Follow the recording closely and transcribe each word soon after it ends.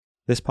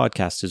This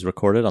podcast is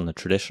recorded on the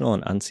traditional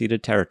and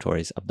unceded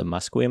territories of the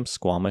Musqueam,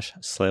 Squamish,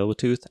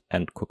 Tsleil-Waututh,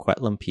 and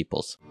Coquitlam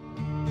peoples.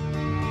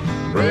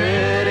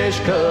 British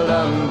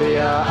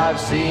Columbia, I've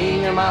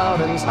seen your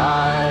mountains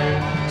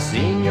high,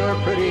 seen your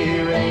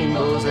pretty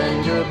rainbows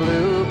and your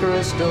blue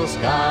crystal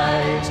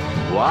skies,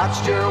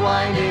 watched your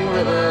winding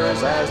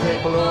rivers as they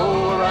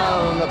flow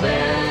around the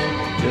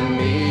bend.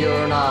 To me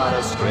you're not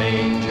a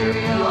stranger,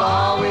 you'll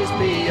always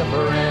be a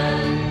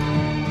friend.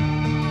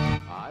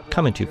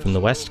 Coming to you from the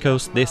West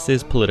Coast, this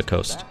is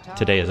Politicoast.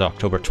 Today is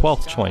October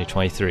 12th,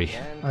 2023.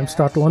 I'm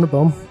Scott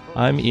Lundeboom.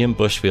 I'm Ian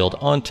Bushfield.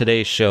 On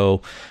today's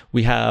show,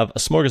 we have a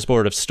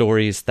smorgasbord of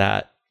stories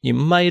that you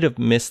might have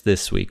missed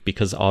this week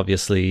because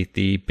obviously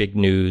the big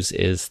news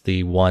is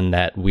the one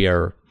that we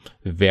are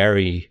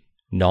very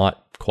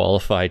not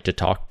qualified to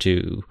talk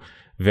to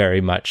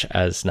very much,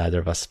 as neither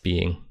of us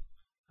being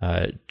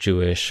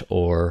Jewish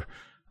or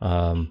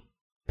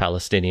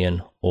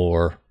Palestinian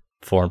or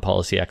foreign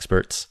policy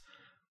experts.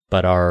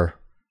 But our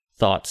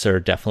thoughts are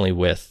definitely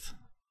with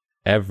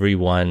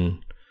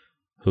everyone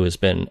who has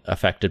been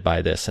affected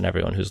by this and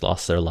everyone who's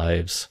lost their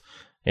lives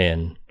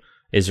in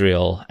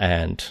Israel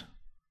and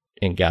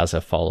in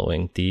Gaza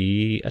following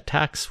the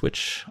attacks,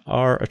 which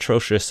are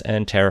atrocious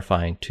and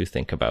terrifying to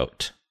think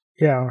about.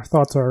 Yeah, our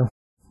thoughts are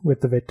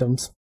with the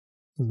victims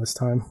in this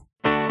time.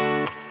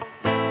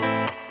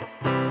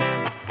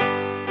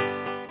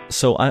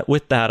 So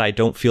with that, I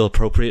don't feel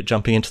appropriate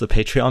jumping into the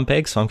Patreon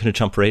bag, so I'm going to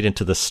jump right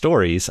into the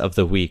stories of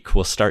the week.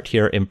 We'll start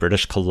here in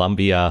British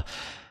Columbia.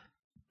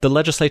 The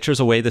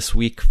legislature's away this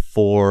week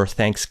for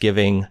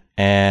Thanksgiving,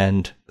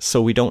 and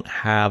so we don't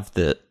have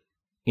the,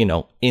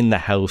 in the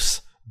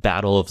House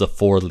battle of the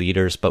four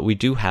leaders, but we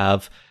do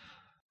have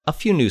a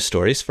few news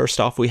stories. First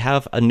off, we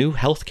have a new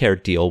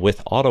healthcare deal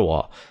with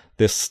Ottawa.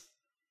 This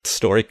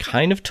story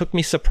kind of took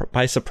me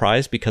by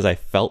surprise because I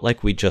felt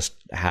like we just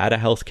had a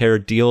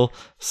healthcare deal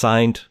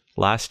signed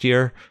last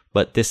year,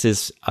 but this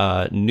is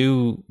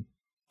new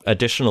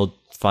additional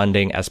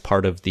funding as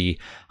part of the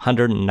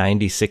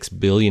 $196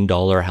 billion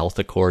health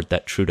accord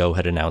that Trudeau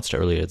had announced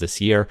earlier this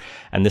year.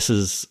 And this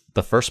is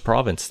the first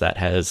province that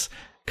has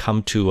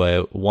come to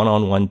a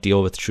one-on-one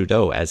deal with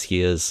Trudeau, as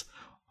he is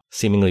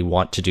seemingly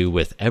want to do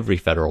with every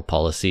federal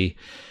policy.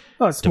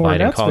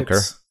 Divide and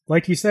conquer.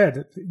 Like you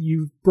said,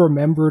 you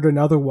remembered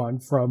another one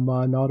from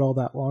not all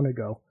that long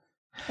ago.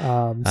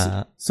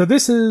 So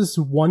this is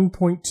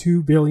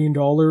 $1.2 billion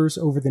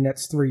over the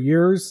next 3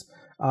 years.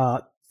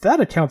 That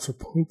accounts for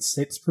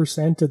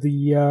 0.6% of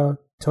the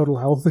total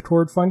health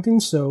accord funding.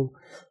 So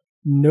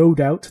no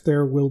doubt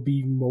there will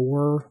be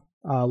more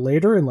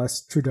later,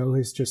 unless Trudeau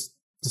has just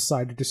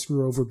decided to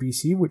screw over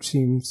BC, which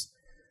seems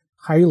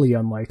highly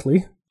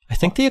unlikely. I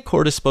think the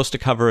accord is supposed to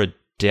cover a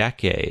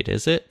decade,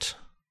 is it?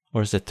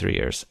 Or is it 3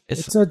 years?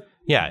 It's a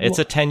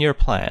 10-year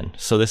plan.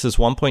 So this is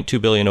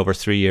 $1.2 billion over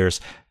 3 years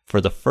for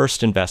the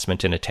first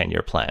investment in a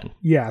 10-year plan.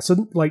 Yeah,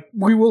 so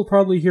we will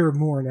probably hear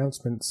more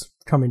announcements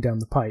coming down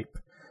the pipe.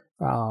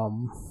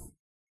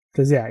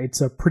 Because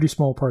it's a pretty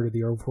small part of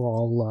the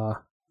overall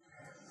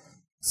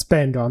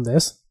spend on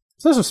this.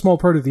 So that's a small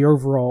part of the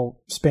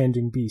overall spend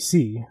in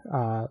BC.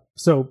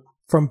 So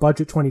from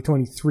budget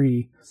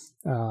 2023,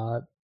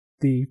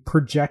 the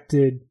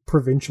projected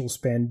provincial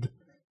spend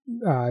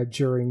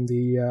during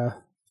the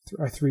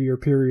 3-year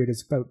period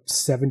is about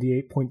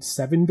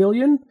 $78.7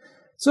 billion.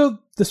 So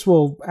this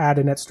will add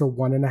an extra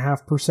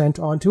 1.5%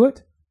 onto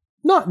it.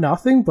 Not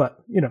nothing,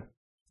 but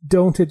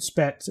don't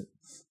expect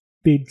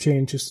big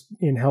changes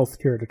in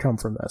healthcare to come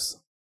from this.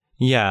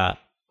 Yeah,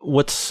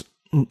 what's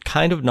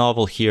kind of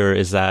novel here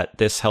is that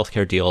this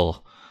healthcare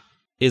deal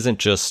isn't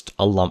just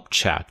a lump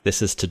check.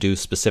 This is to do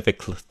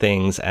specific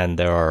things, and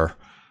there are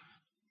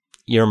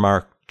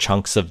earmarked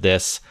chunks of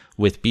this,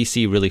 with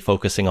BC really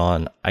focusing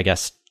on, I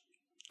guess,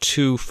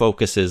 two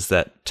focuses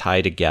that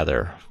tie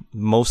together.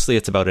 Mostly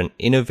it's about an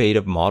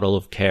innovative model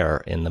of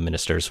care, in the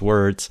minister's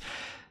words,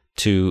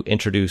 to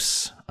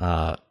introduce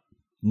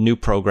new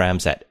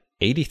programs at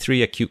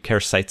 83 acute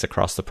care sites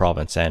across the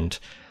province. And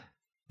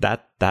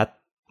that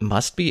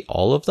must be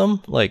all of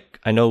them.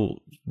 I know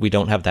we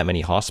don't have that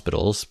many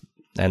hospitals,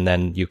 and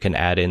then you can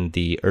add in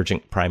the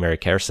urgent primary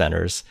care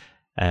centers,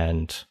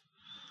 and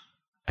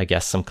I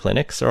guess some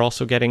clinics are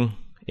also getting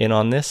in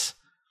on this.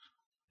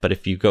 But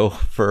if you go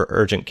for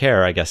urgent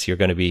care, I guess you're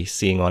going to be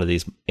seeing one of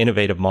these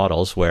innovative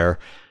models where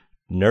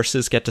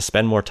nurses get to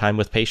spend more time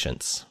with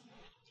patients.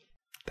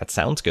 That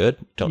sounds good.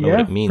 Don't know what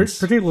it means.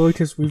 Particularly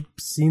because we've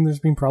seen there's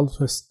been problems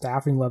with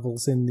staffing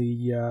levels in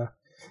the,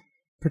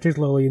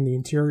 particularly in the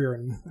interior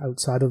and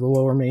outside of the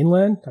Lower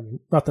Mainland. I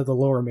mean, not that the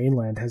Lower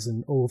Mainland has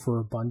an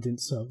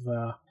overabundance of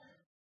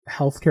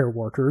healthcare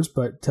workers,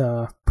 but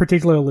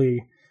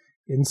particularly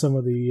in some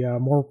of the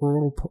more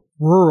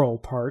rural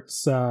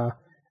parts,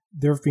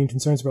 there have been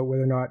concerns about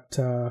whether or not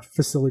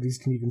facilities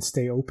can even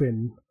stay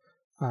open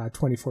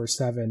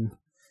 24/7.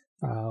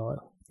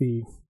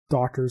 The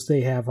doctors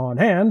they have on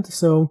hand,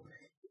 so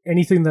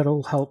anything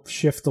that'll help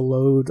shift the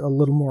load a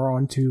little more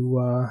onto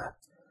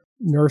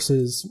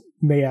nurses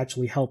may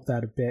actually help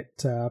that a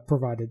bit,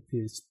 provided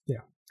these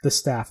the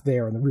staff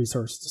there and the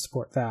resources to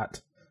support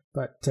that.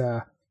 But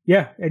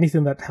yeah,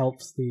 anything that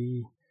helps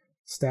the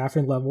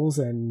staffing levels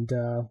and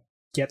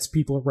gets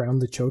people around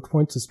the choke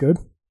points is good.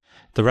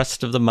 The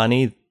rest of the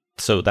money,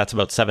 so that's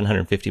about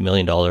 $750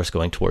 million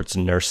going towards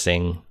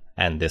nursing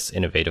and this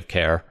innovative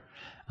care.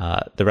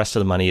 The rest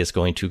of the money is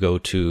going to go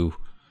to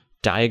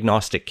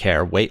diagnostic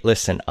care,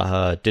 waitlist,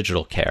 and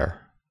digital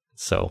care.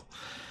 So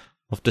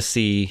we'll have to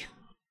see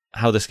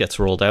how this gets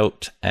rolled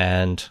out.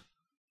 And,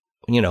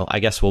 I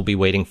guess we'll be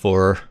waiting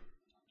for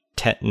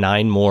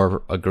 9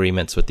 more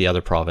agreements with the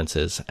other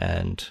provinces.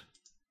 And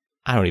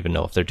I don't even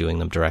know if they're doing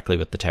them directly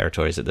with the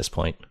territories at this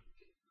point.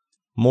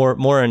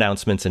 More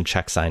announcements and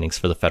check signings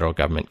for the federal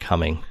government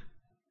coming.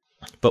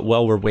 But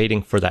while we're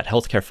waiting for that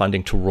healthcare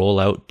funding to roll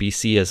out,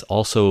 BC is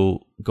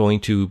also going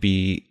to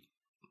be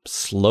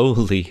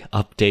slowly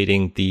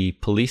updating the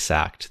Police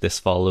Act. This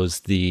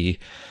follows the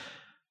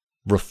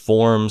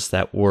reforms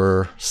that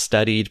were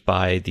studied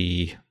by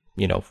the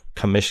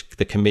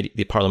committee,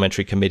 the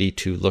parliamentary committee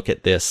to look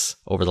at this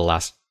over the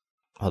last.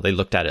 Well, they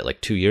looked at it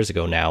like 2 years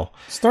ago now.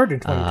 Started in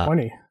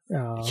 2020.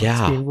 It's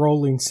been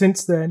rolling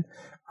since then.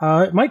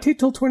 It might take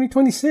till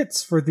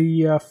 2026 for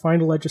the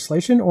final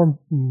legislation, or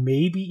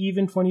maybe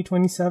even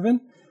 2027.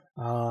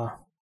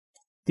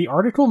 The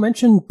article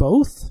mentioned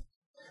both.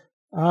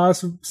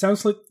 So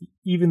sounds like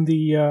even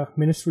the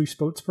ministry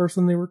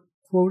spokesperson they were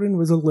quoting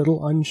was a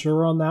little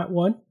unsure on that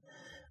one.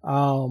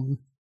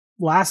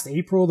 Last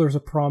April, there's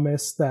a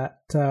promise that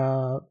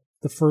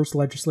the first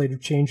legislative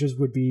changes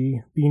would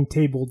be being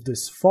tabled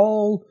this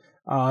fall.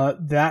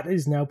 That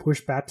is now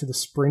pushed back to the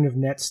spring of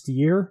next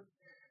year.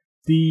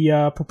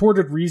 The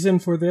purported reason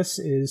for this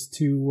is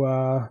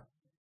to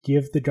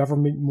give the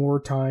government more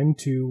time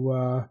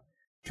to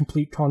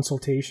complete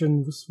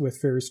consultations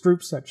with various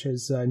groups such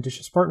as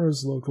Indigenous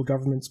partners, local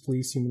governments,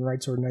 police, human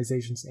rights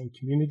organizations, and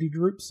community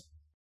groups.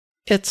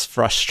 It's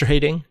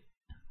frustrating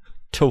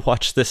to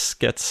watch this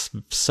get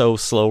so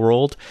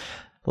slow-rolled.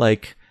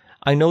 Like,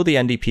 I know the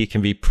NDP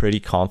can be pretty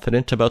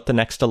confident about the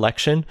next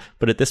election,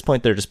 but at this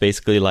point they're just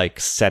basically like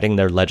setting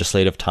their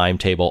legislative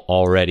timetable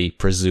already,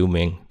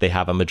 presuming they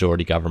have a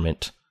majority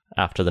government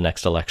after the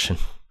next election.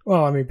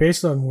 Well, I mean,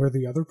 based on where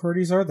the other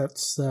parties are,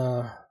 that's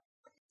a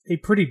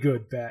pretty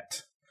good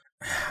bet.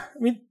 I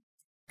mean,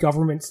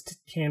 governments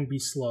can be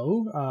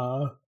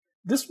slow.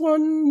 This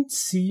one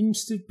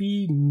seems to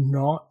be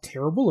not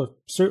terrible,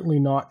 certainly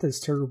not as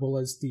terrible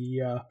as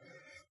the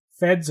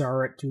feds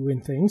are at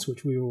doing things,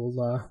 which we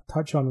will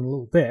touch on in a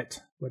little bit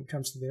when it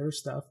comes to their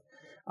stuff.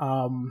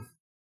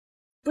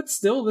 But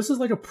still, this is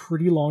like a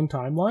pretty long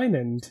timeline,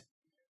 and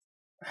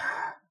I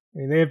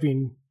mean, they have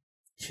been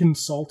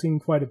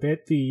consulting quite a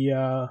bit.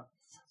 The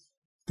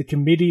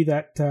committee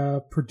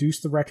that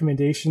produced the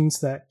recommendations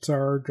that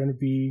are going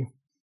to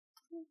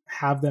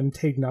have them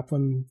taken up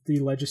on the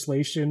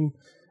legislation,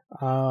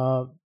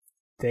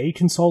 they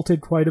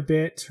consulted quite a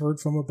bit, heard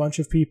from a bunch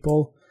of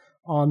people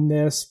on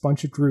this,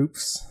 bunch of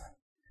groups.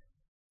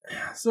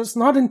 So it's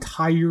not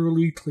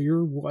entirely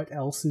clear what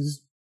else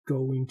is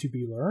going to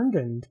be learned,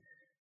 and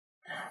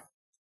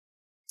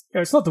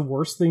it's not the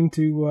worst thing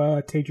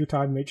to take your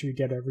time, make sure you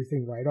get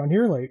everything right on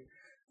here. Like,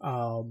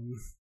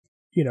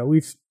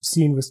 we've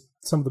seen with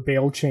some of the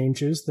bail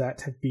changes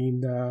that have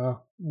been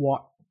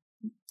walked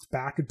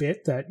back a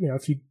bit, that,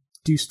 if you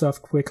do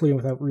stuff quickly and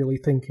without really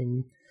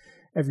thinking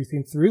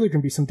everything through, there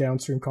can be some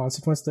downstream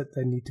consequences that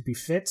then need to be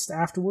fixed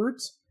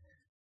afterwards.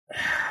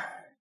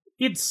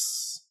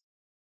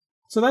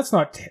 So that's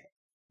not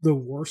the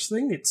worst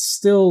thing. It's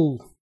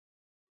still,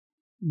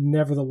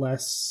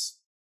 nevertheless,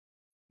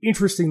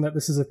 interesting that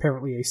this is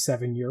apparently a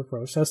 7-year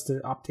process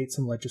to update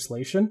some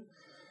legislation.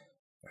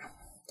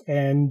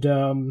 And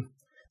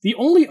the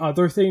only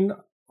other thing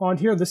on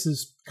here, this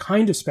is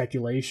kind of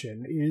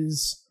speculation,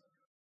 is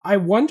I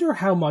wonder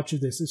how much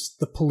of this is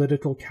the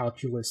political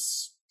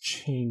calculus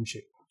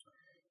changing.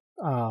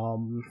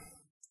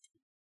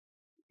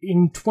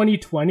 In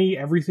 2020,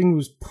 everything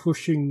was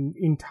pushing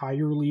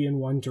entirely in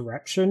one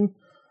direction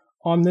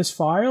on this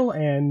file,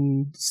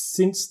 and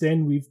since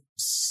then we've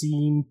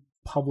seen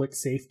public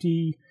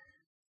safety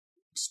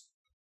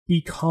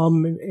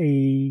become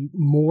a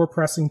more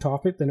pressing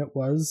topic than it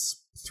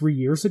was 3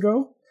 years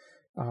ago.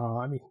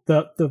 I mean,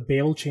 the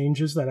bail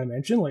changes that I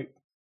mentioned, like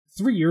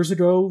 3 years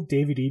ago,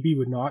 David Eby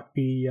would not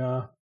be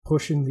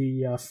pushing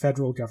the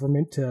federal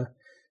government to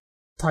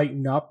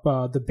tighten up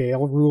the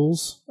bail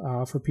rules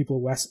for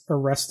people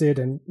arrested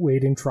and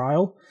waiting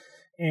trial.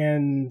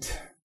 And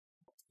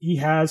he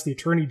has, the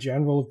Attorney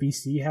General of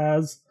BC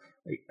has,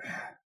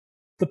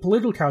 the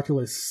political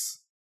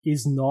calculus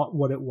is not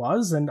what it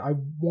was. And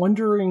I'm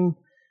wondering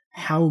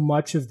how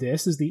much of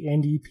this is the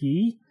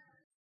NDP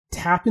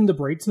tapping the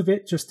brakes of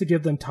it just to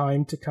give them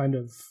time to kind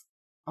of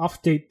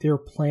update their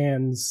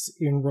plans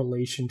in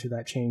relation to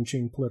that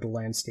changing political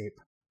landscape.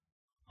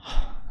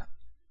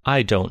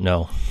 I don't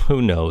know.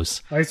 Who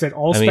knows? Like I said,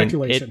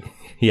 speculation.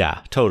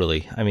 Yeah,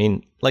 totally. I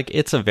mean, like,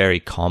 it's a very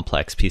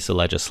complex piece of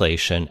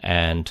legislation,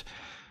 and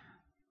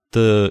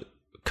the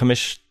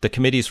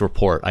committee's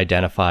report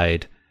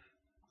identified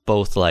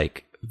both,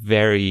 like,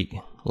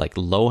 very like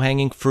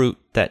low-hanging fruit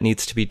that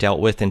needs to be dealt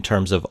with in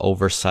terms of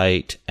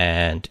oversight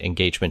and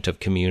engagement of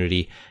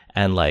community,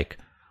 and like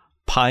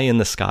pie in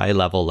the sky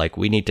level, like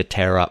we need to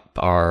tear up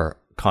our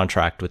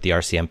contract with the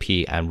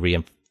RCMP and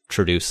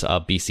reintroduce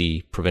a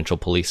BC provincial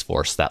police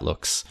force that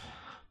looks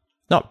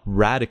not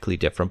radically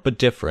different, but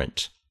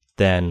different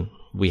than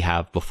we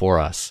have before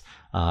us.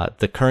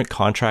 The current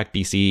contract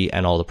BC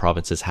and all the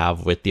provinces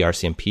have with the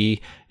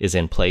RCMP is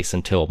in place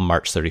until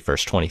March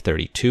 31st,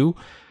 2032.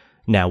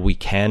 Now, we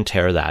can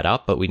tear that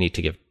up, but we need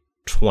to give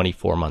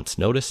 24 months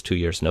notice, 2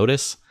 years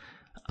notice.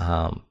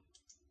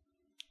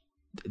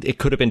 It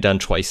could have been done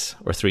twice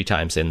or 3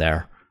 times in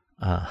there,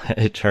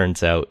 it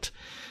turns out.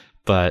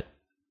 But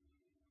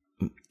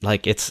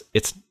like it's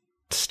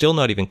still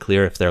not even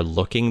clear if they're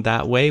looking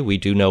that way. We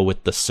do know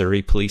with the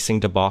Surrey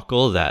policing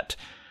debacle that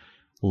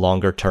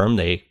longer term,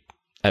 they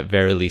at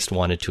very least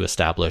wanted to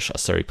establish a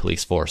Surrey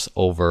police force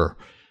over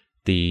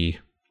the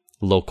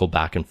local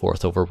back and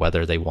forth over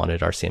whether they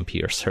wanted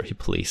RCMP or Surrey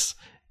police.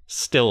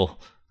 Still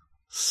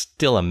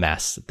a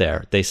mess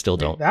there. They still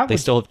don't. They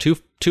still have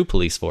two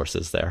police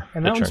forces there.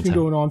 And that one's been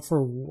going on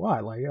for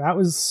what? Like that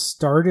was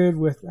started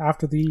with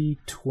after the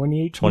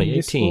 2018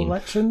 municipal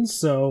elections.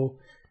 So,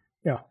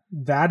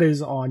 that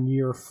is on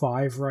year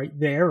 5 right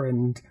there,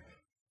 and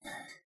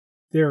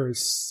there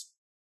is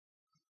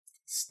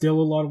still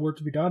a lot of work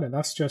to be done, and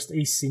that's just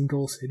a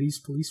single city's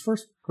police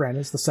force. Granted,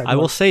 it's the second. I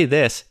will say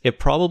this: it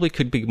probably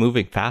could be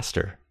moving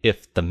faster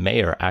if the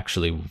mayor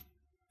actually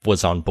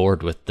was on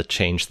board with the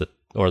change that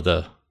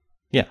the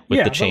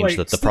change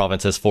that the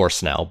province has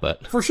forced now.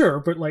 But for sure,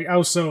 but like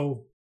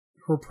also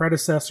her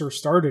predecessor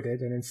started it,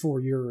 and in 4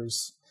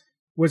 years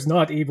was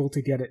not able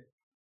to get it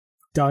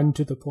done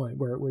to the point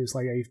where it was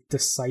like a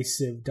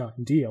decisive done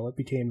deal. It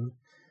became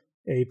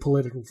a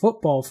political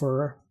football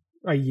for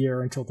a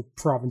year until the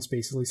province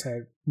basically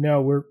said,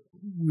 no,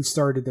 we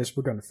started this,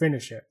 we're going to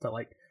finish it. But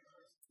like,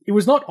 it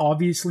was not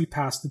obviously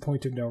past the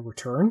point of no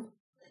return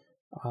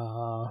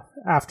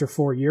after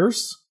 4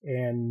 years.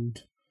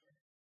 And,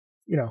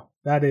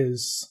 that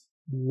is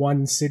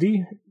one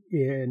city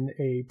in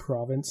a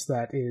province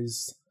that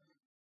is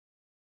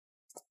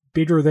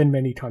bigger than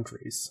many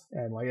countries.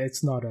 And like,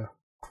 it's not a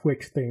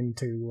quick thing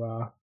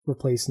to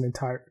replace an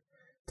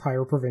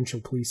entire provincial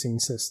policing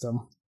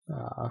system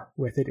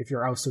with it if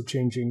you're also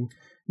changing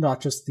not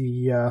just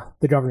the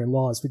governing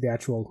laws but the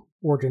actual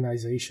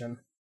organization.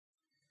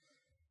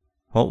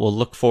 Well, we'll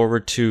look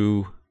forward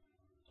to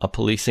a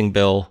policing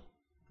bill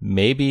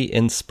maybe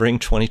in spring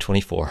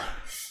 2024,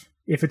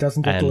 if it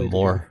doesn't get delayed, and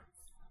more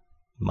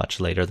much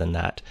later than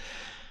that.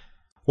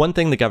 One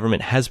thing the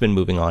government has been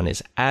moving on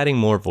is adding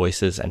more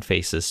voices and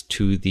faces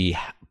to the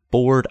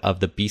board of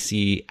the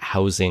BC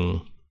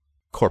Housing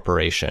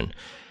Corporation.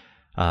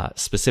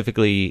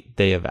 Specifically,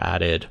 they have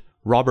added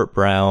Robert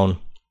Brown.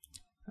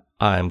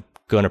 I'm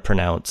going to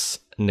pronounce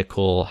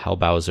Nicole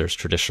Halbauser's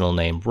traditional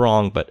name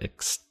wrong, but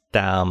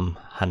Stam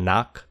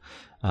Hanak,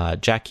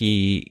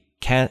 Jackie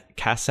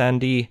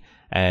Cassandi,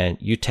 and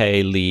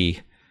Yute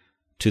Lee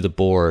to the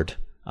board.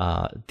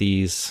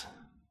 These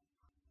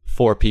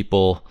 4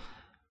 people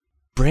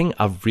bring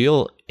a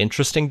real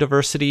interesting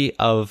diversity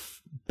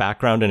of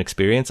background and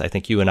experience. I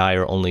think you and I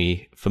are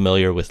only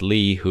familiar with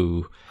Lee,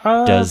 who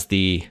does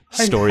the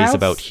Stories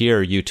About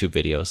Here YouTube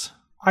videos.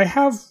 I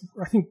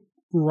think,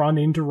 run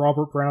into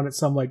Robert Brown at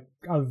some like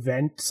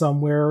event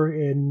somewhere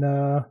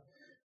in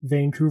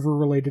Vancouver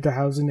related to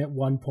housing at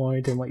one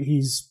point, and like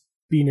he's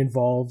been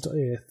involved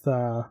with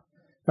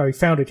he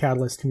founded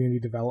Catalyst Community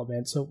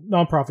Development, so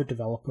nonprofit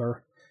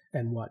developer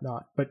and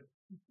whatnot. But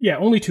yeah,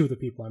 only 2 of the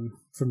people I'm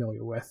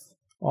familiar with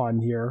on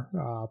here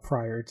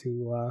prior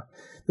to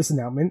this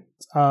announcement.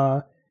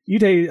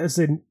 Uday is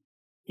an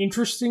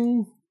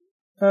interesting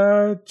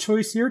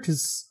choice here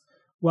because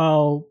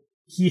while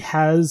he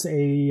has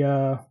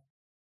a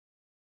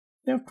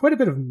quite a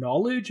bit of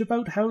knowledge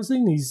about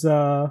housing, he's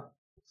worked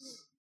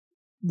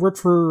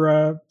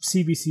for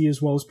CBC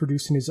as well as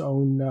producing his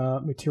own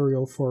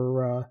material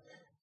for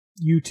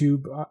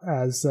YouTube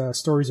as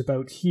Stories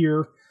About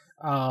Here.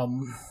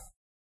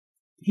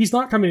 He's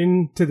not coming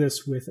into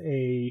this with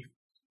a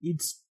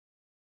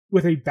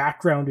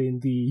background in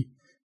the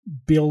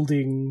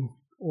building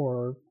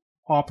or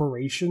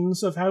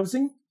operations of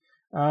housing,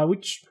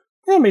 which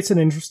makes an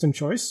interesting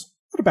choice.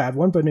 Not a bad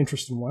one, but an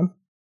interesting one.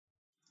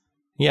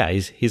 Yeah,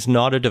 he's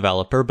not a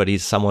developer, but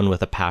he's someone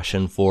with a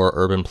passion for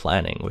urban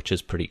planning, which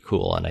is pretty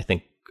cool. And I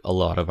think a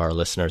lot of our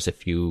listeners,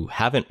 if you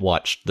haven't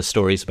watched the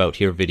Stories About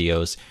Here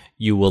videos,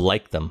 you will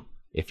like them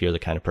if you're the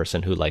kind of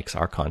person who likes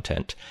our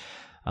content.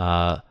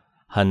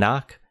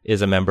 Hanak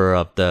is a member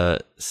of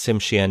the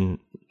Tsimshian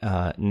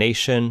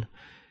Nation,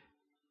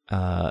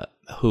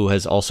 who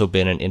has also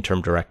been an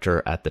interim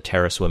director at the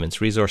Terrace Women's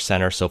Resource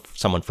Center. So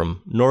someone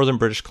from northern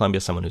British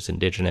Columbia, someone who's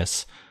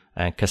Indigenous.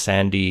 And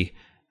Cassandi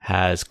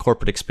has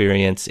corporate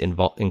experience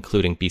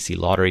including BC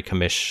Lottery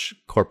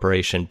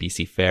Corporation,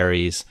 BC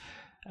Ferries,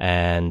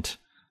 and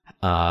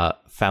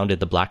founded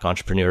the Black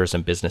Entrepreneurs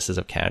and Businesses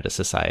of Canada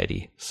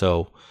Society.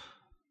 So,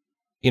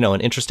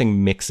 an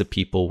interesting mix of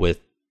people with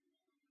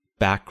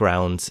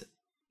backgrounds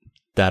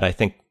that I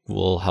think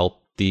will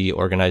help the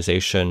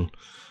organization,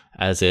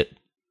 as it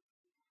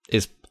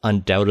is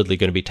undoubtedly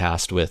going to be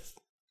tasked with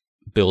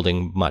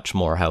building much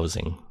more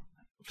housing,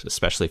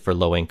 especially for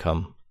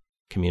low-income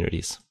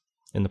communities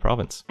in the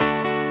province.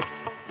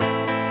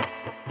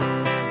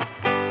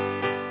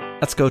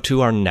 Let's go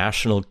to our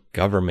national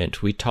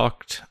government. We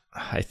talked,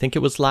 I think it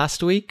was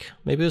last week,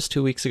 maybe it was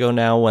 2 weeks ago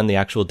now, when the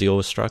actual deal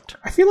was struck.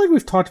 I feel like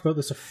we've talked about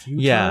this a few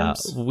times.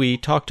 Yeah, we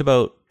talked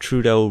about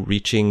Trudeau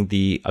reaching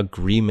the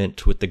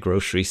agreement with the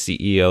grocery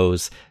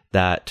CEOs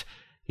that,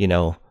 you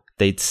know,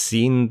 they'd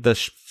seen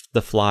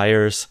the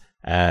flyers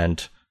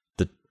and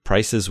the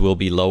prices will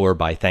be lower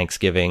by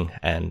Thanksgiving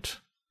and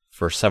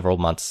for several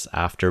months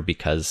after,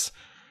 because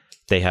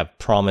they have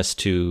promised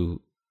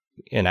to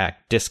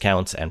enact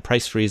discounts and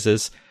price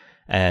freezes.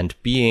 And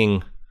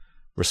being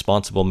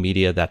responsible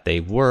media that they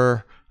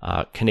were,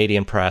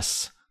 Canadian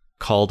Press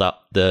called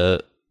up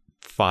the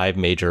 5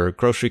 major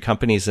grocery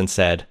companies and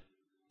said,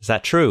 "Is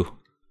that true?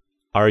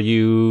 Are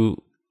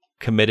you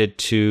committed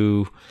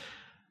to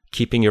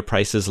keeping your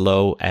prices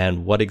low?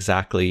 And what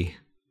exactly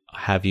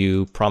have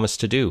you promised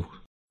to do?"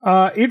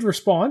 In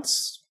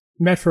response,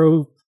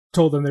 Metro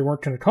told them they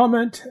weren't going to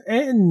comment,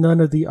 and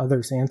none of the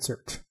others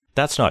answered.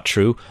 That's not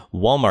true.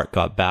 Walmart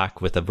got back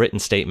with a written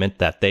statement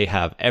that they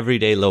have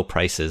everyday low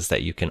prices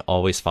that you can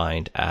always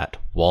find at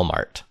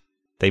Walmart.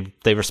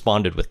 They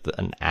responded with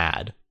an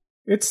ad.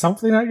 It's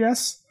something, I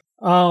guess.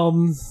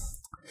 When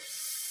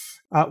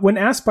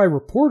asked by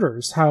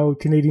reporters how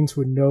Canadians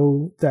would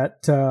know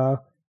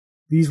that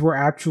these were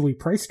actually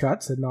price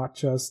cuts and not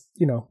just,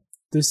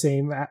 the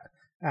same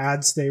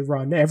ads they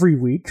run every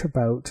week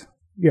about,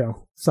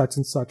 such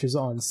and such is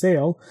on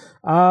sale,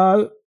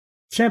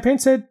 Champagne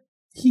said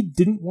he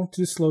didn't want to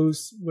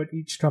disclose what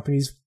each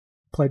company's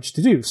pledged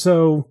to do.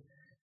 So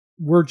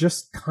we're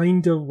just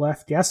kind of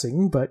left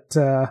guessing, but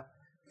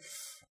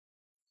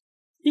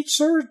it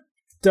sure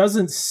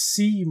doesn't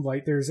seem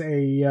like there's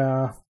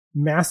a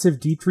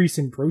massive decrease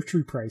in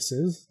grocery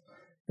prices,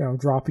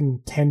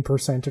 dropping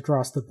 10%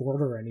 across the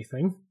board or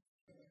anything.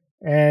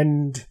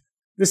 And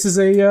this is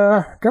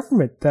a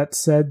government that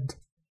said,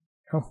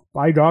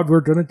 by God, we're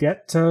going to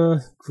get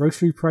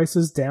grocery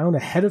prices down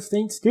ahead of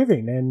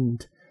Thanksgiving.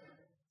 And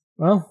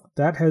well,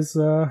 that has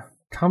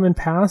come and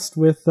passed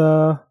with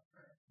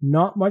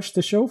not much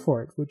to show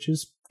for it, which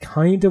is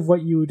kind of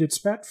what you would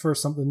expect for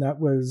something that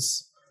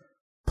was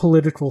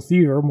political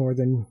theater more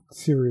than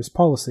serious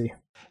policy.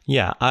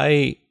 Yeah,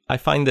 I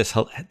find this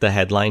the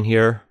headline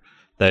here,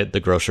 that the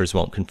grocers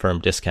won't confirm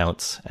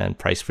discounts and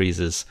price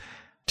freezes,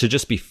 to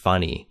just be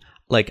funny.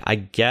 Like, I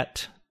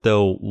get,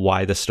 though,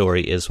 why the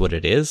story is what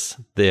it is.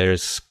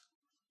 There's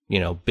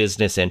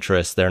business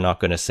interests. They're not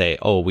going to say,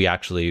 "Oh, we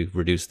actually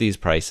reduced these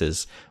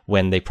prices,"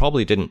 when they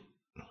probably didn't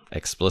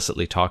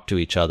explicitly talk to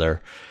each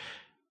other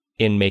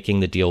in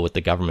making the deal with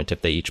the government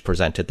if they each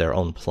presented their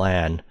own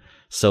plan.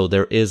 So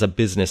there is a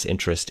business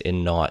interest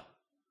in not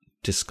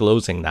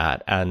disclosing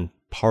that. And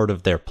part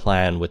of their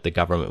plan with the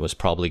government was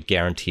probably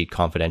guaranteed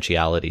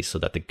confidentiality so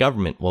that the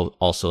government will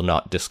also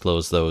not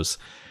disclose those.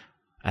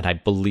 And I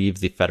believe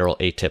the federal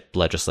ATIP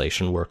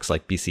legislation works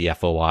like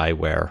BCFOI,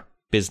 where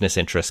business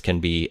interests can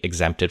be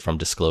exempted from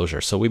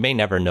disclosure. So we may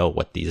never know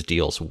what these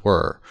deals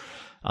were.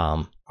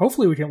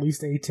 Hopefully we can at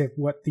least ATIP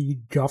what the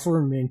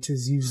government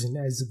is using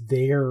as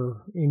their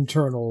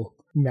internal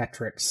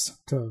metrics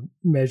to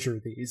measure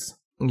these.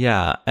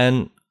 Yeah,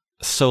 and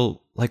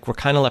so we're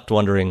kind of left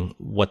wondering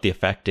what the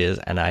effect is.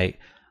 And I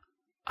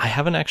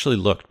haven't actually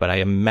looked, but I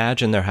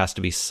imagine there has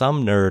to be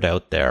some nerd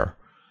out there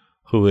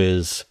who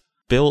is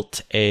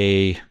built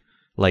a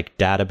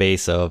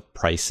database of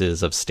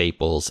prices of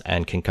staples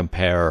and can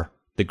compare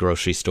the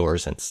grocery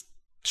stores and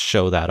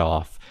show that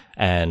off.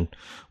 And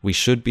we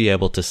should be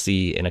able to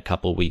see in a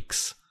couple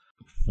weeks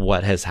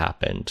what has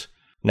happened.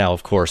 Now,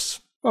 of course,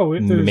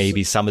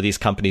 maybe some of these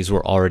companies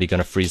were already going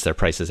to freeze their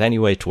prices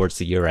anyway towards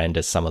the year end,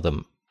 as some of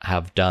them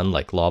have done,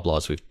 like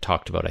Loblaws we've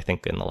talked about, I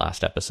think, in the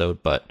last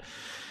episode. But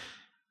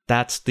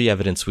that's the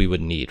evidence we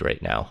would need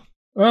right now.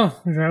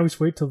 Well, we can always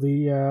wait till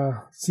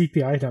the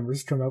CPI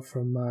numbers come out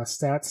from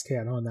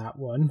StatsCan on that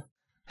one.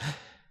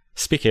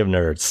 Speaking of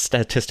nerds,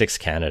 Statistics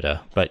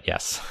Canada, but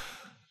yes.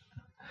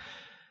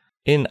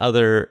 In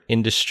other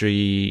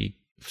industry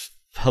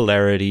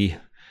hilarity,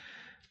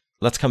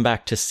 let's come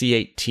back to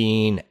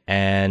C18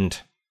 and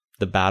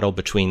the battle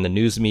between the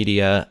news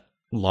media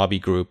lobby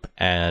group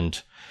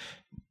and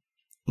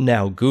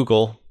now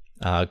Google.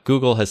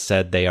 Google has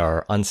said they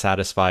are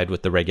unsatisfied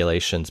with the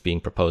regulations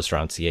being proposed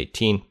around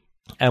C18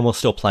 and will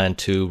still plan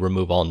to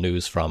remove all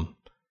news from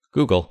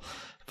Google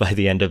by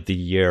the end of the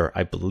year,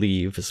 I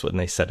believe, is when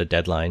they set a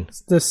deadline.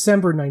 It's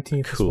December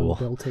 19th Cool. is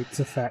when the bill takes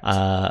effect.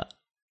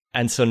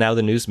 And so now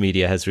the news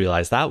media has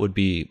realized that would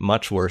be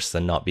much worse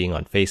than not being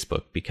on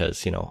Facebook,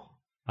 because,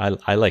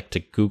 I like to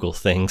Google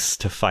things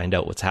to find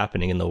out what's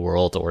happening in the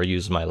world, or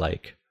use my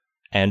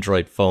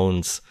Android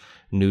phone's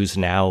News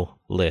Now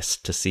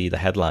list to see the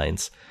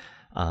headlines.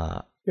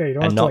 You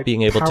don't and not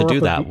being able to do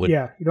that would...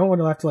 Yeah, you don't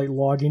want to have to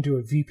log into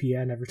a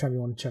VPN every time you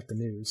want to check the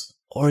news.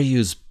 Or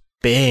use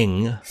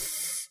Bing.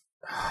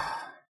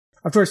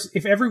 Of course,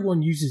 if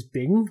everyone uses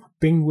Bing,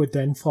 Bing would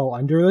then fall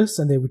under this,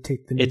 and they would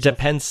take the news. It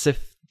depends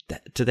if...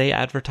 Do they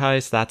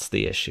advertise? That's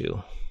the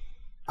issue.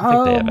 I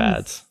think they have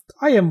ads.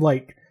 I am,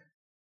 like,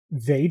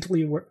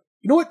 vaguely aware.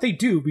 You know what they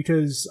do?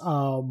 Because,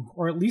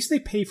 or at least they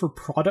pay for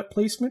product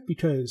placement,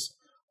 because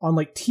on,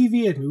 like,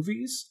 TV and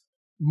movies,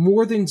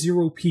 more than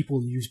 0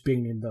 people use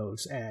Bing in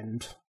those,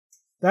 and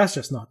that's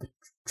just not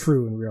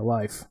true in real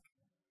life.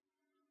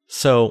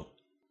 So,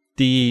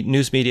 the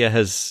news media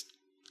has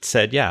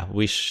said, yeah,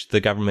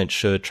 the government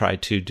should try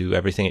to do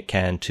everything it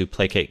can to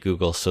placate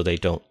Google so they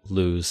don't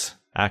lose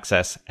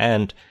access,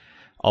 and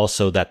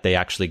also that they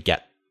actually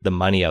get the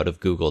money out of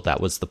Google.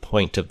 That was the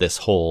point of this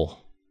whole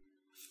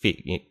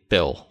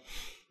bill.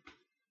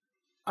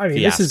 I mean,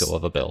 fiasco this is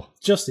of a bill.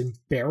 Just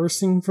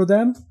embarrassing for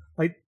them.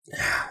 Like,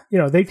 you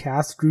know, they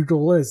cast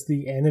Google as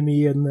the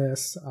enemy in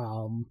this.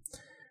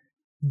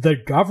 The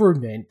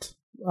government,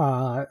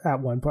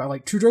 at one point,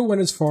 like, Trudeau went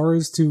as far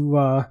as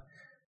to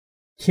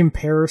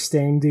compare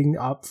standing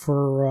up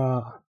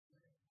for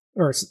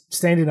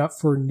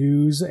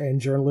news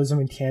and journalism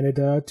in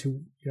Canada to,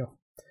 you know,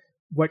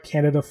 what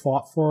Canada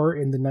fought for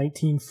in the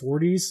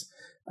 1940s.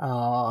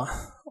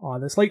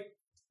 On this, like,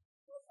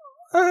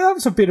 that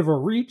was a bit of a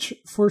reach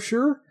for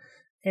sure,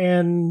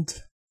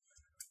 and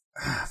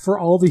for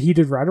all the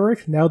heated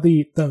rhetoric, now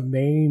the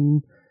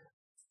main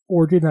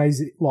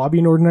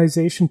lobbying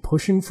organization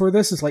pushing for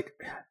this is like,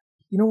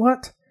 you know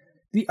what?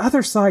 The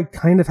other side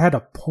kind of had a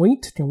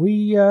point. Can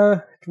we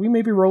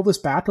maybe roll this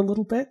back a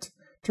little bit?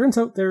 Turns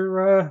out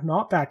they're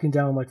not backing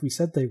down like we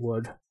said they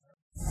would.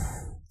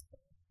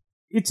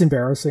 It's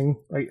embarrassing.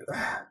 Like,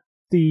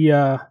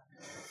 the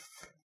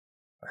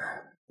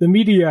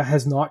media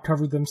has not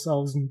covered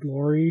themselves in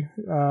glory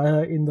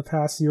in the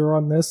past year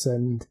on this,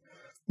 and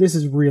this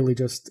is really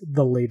just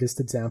the latest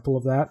example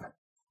of that,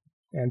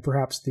 and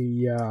perhaps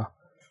the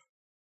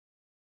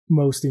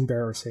most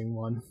embarrassing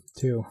one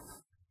too.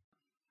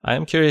 I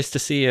am curious to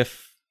see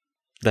if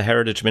the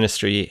Heritage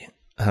Ministry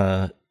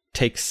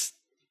takes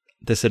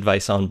this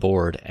advice on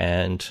board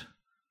and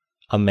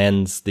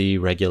amends the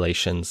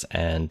regulations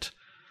and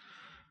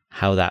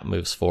how that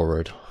moves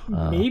forward.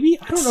 Maybe?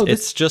 I don't know.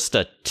 It's just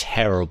a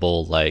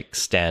terrible, like,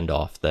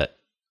 standoff that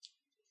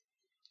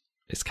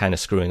is kind of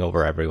screwing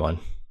over everyone.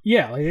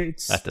 Yeah, like,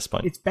 it's at this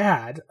point. It's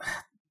bad.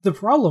 The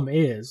problem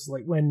is,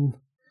 like, when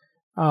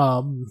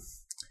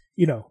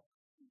you know,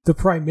 the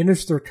Prime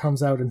Minister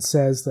comes out and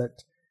says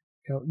that,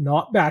 you know,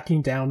 not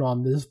backing down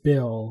on this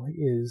bill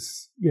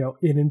is, you know,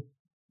 an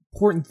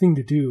important thing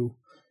to do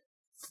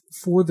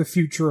for the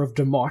future of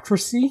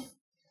democracy.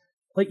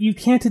 Like, you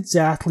can't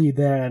exactly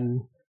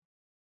then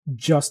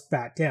just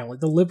back down. Like,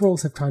 the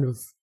Liberals have kind of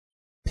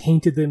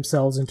painted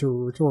themselves into a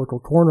rhetorical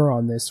corner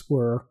on this,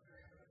 where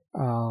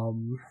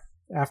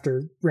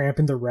after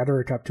ramping the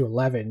rhetoric up to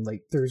 11,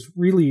 like, there's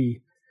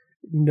really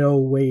no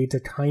way to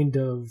kind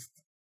of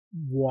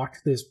walk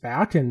this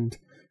back. And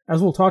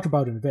as we'll talk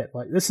about in a bit,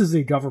 like, this is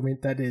a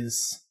government that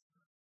is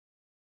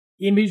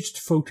image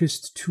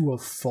focused to a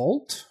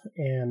fault,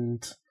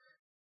 and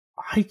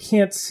I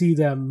can't see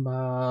them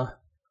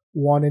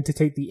wanting to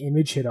take the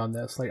image hit on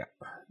this. Like,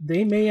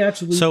 they may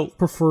actually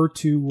prefer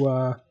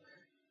to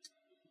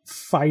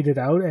fight it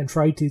out and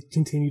try to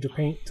continue to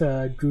paint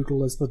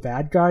Google as the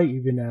bad guy,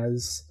 even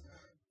as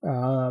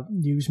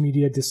news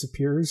media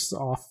disappears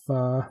off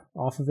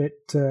of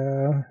it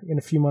in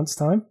a few months'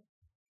 time.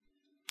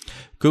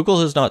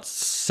 Google has not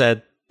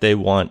said they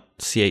want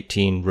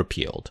C18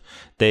 repealed.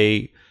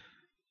 They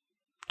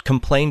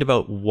complained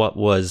about what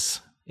was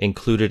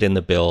included in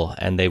the bill,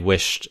 and they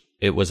wished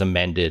it was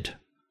amended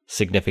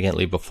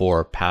significantly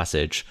before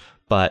passage.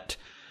 But,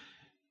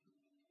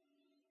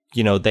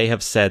 you know, they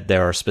have said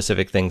there are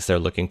specific things they're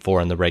looking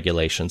for in the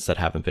regulations that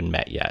haven't been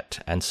met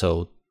yet. And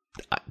so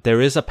there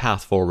is a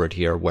path forward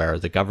here where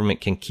the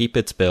government can keep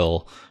its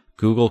bill,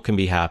 Google can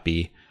be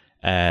happy,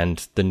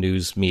 and the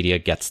news media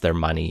gets their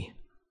money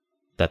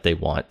that they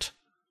want.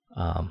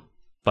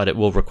 But it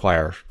will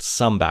require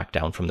some back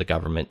down from the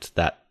government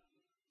that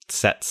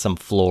sets some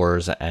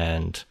floors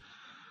and,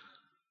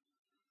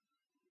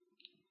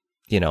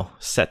 you know,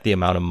 set the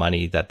amount of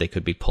money that they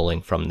could be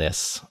pulling from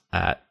this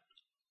at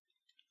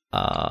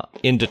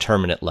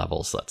indeterminate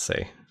levels, let's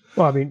say.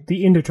 Well, I mean,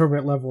 the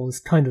indeterminate level is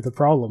kind of the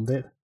problem.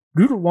 That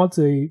Google wants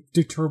a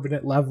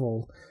determinate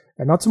level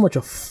and not so much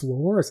a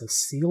floor as a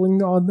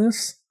ceiling on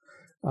this.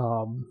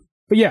 But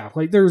yeah,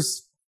 like,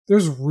 there's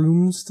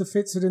rooms to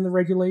fit it in the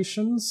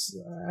regulations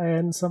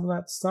and some of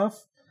that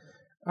stuff.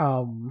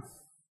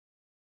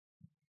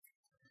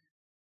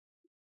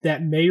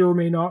 That may or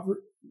may not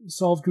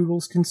solve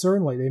Google's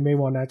concern. Like, they may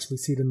want to actually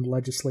see it in the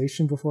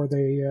legislation before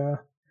they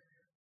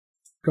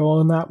go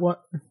on that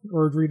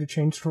or agree to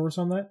change course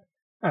on that.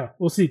 I don't know,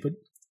 we'll see. But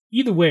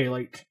either way,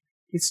 like,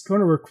 it's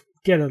going to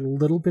get a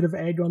little bit of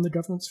egg on the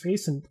government's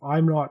face, and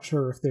I'm not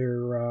sure if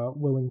they're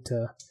willing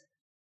to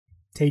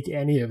take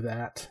any of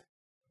that.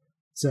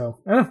 So,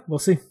 we'll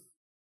see.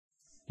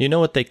 You know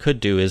what they could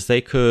do is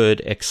they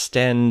could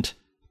extend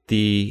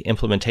the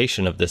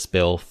implementation of this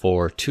bill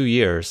for 2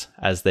 years,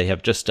 as they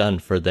have just done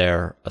for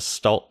their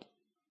assault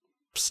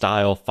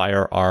style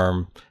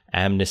firearm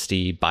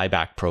amnesty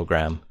buyback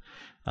program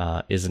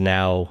is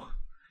now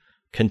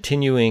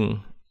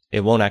continuing.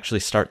 It won't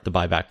actually start the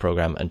buyback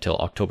program until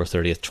October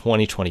 30th,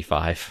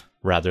 2025,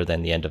 rather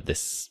than the end of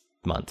this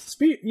month.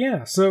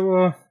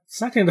 So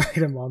second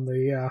item on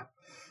the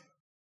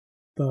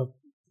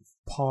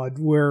pod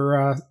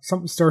where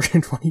something started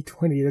in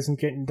 2020 isn't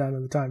getting done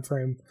in the time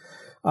frame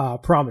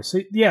promised.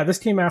 So, yeah, this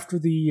came after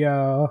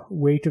the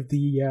wake of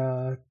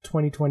the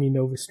 2020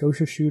 Nova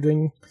Scotia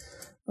shooting.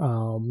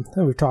 And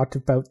we've talked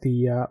about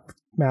the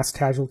Mass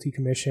Casualty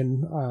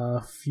Commission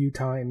a few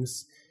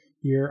times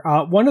here.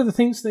 One of the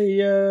things they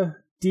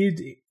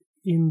did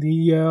in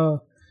the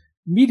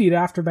immediate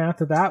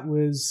aftermath of that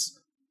was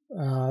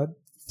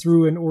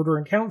through an order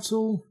in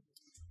council,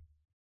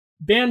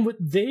 ban what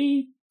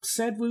they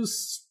said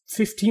was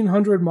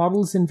 1,500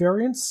 models and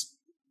variants.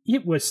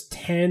 It was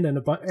 10 and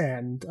a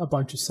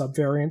bunch of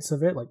sub-variants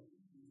of it, like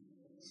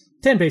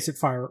 10 basic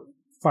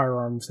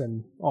firearms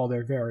and all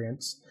their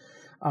variants,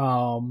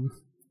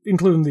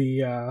 including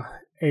the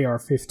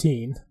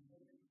AR-15.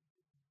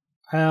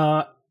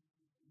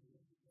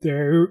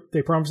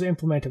 They promised to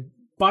implement a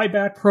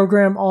buyback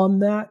program on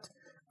that,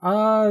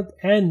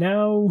 and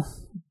now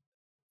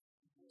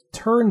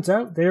turns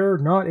out they're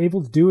not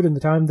able to do it in the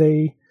time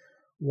they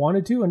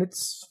wanted to, and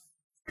it's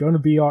going to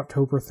be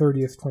October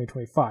 30th,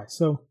 2025.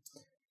 So,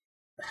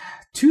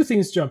 two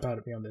things jump out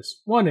at me on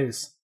this. One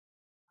is,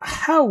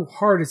 how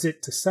hard is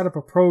it to set up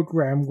a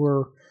program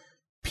where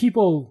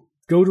people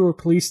go to a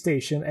police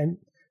station and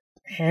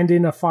hand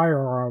in a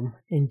firearm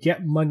and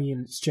get money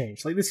in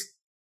exchange? Like, this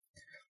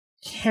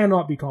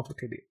cannot be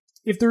complicated.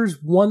 If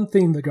there's one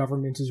thing the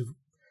government is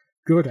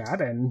good at,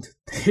 and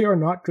they are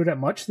not good at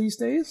much these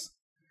days,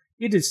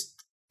 it is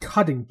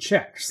cutting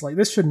checks. Like,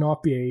 this should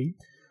not be a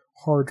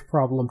hard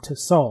problem to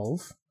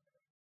solve.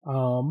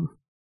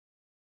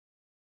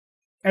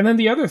 And then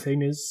the other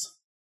thing is,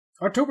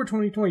 October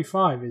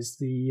 2025 is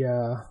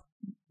the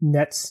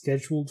next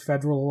scheduled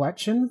federal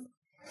election.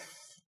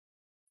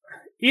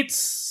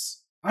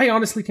 I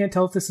honestly can't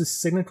tell if this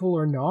is cynical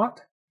or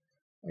not.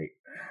 Like,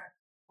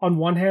 on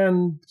one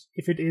hand,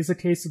 if it is a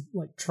case of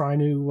like trying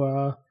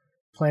to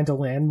plant a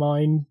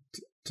landmine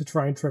to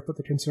try and trip up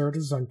the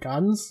Conservatives on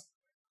guns,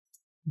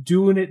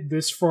 doing it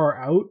this far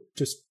out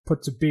just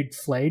puts a big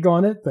flag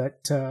on it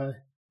that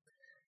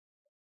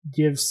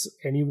gives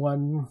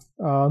anyone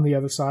on the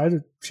other side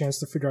a chance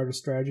to figure out a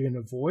strategy and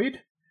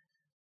avoid.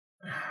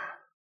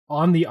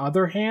 On the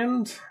other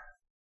hand,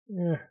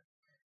 who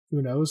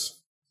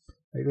knows?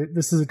 Like,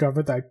 this is a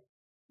government that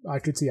I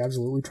could see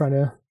absolutely trying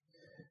to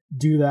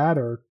do that,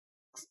 or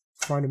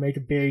trying to make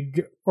a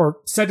big, or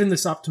setting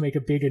this up to make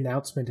a big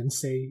announcement in,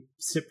 say,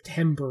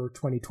 September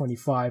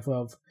 2025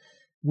 of,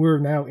 we're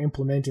now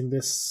implementing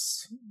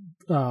this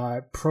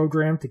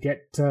program to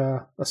get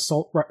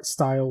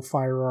assault-style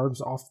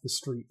firearms off the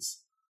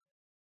streets.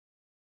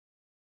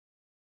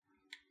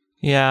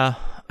 Yeah,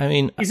 I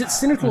mean... Is it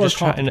cynical or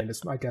competent,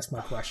 is, I guess, my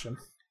question.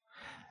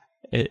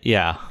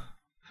 Yeah,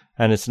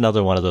 and it's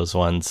another one of those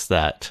ones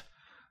that,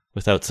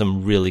 without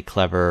some really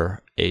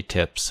clever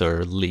A-tips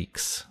or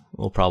leaks,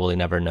 we'll probably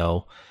never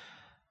know.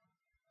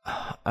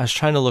 I was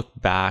trying to look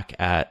back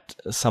at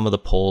some of the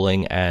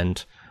polling,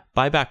 and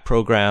buyback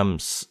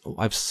programs,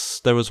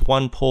 there was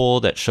one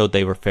poll that showed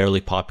they were fairly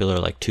popular,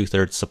 like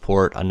 2/3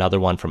 support. Another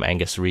one from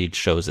Angus Reid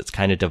shows it's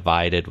kind of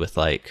divided with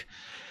like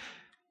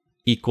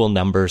equal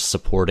numbers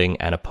supporting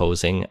and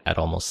opposing at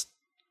almost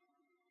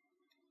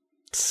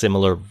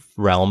similar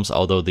realms,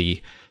 although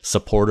the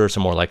supporters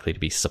are more likely to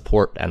be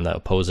support and the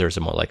opposers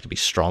are more likely to be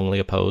strongly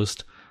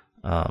opposed.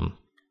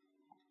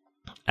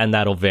 And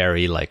that'll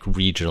vary like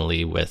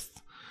regionally,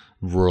 with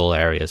rural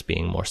areas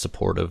being more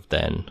supportive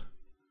than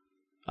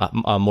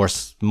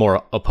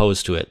more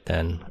opposed to it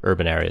than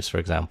urban areas, for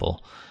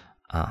example.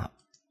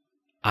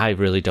 I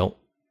really don't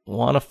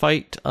want to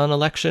fight an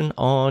election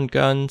on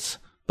guns,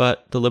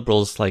 but the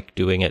Liberals like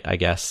doing it, I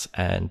guess,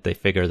 and they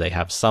figure they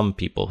have some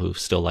people who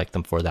still like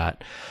them for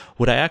that.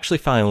 What I actually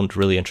found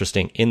really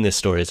interesting in this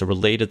story is a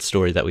related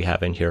story that we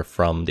have in here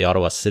from the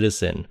Ottawa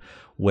Citizen,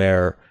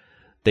 where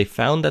they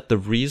found that the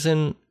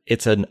reason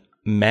it's a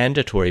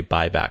mandatory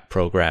buyback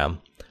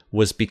program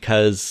was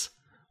because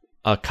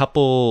a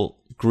couple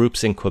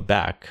groups in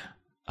Quebec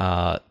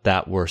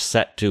that were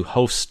set to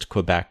host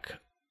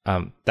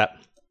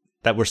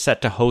that were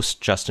set to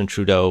host Justin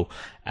Trudeau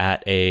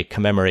at a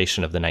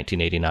commemoration of the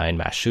 1989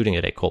 mass shooting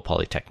at École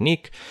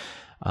Polytechnique.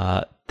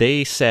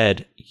 They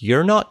said,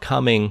 "You're not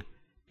coming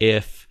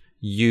if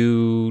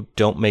you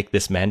don't make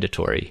this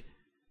mandatory.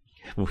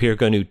 We're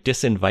going to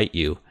disinvite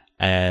you."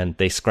 And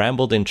they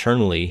scrambled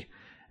internally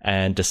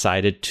and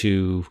decided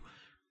to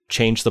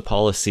change the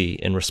policy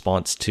in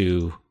response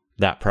to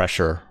that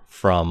pressure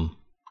from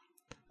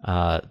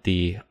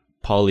the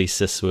Poly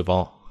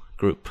Suivant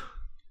group,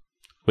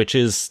 which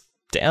is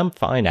damn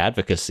fine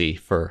advocacy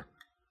for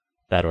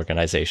that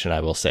organization, I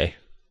will say.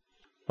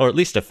 Or at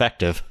least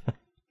effective.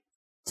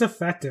 It's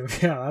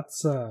effective, yeah,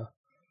 that's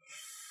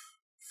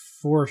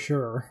for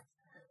sure.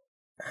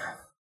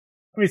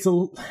 I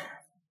mean,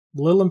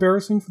 a little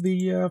embarrassing for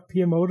the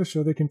PMO to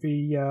show they can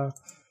be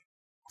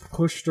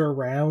pushed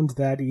around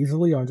that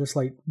easily on just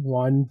like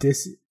one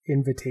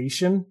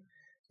disinvitation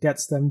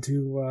gets them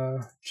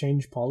to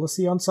change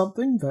policy on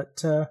something,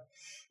 but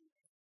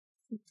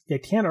you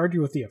can't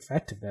argue with the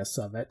effectiveness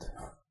of it.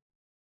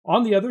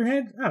 On the other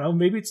hand, I don't know,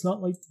 maybe it's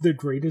not like the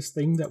greatest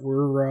thing that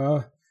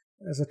we're,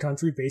 as a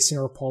country, basing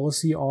our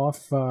policy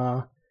off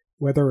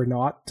whether or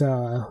not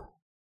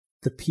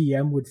the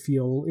PM would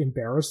feel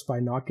embarrassed by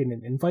not getting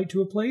an invite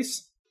to a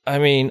place. I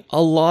mean,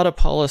 a lot of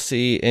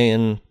policy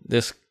in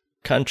this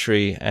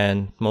country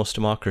and most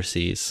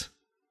democracies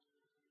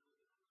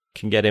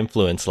can get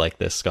influence like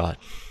this, Scott.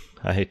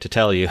 I hate to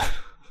tell you.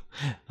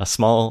 A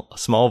small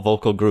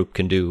vocal group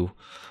can do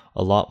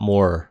a lot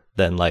more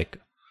than like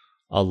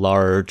a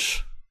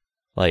large,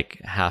 like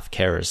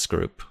half-cares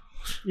group.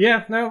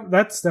 Yeah, no,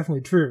 that's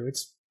definitely true.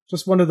 It's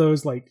just one of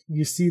those, like,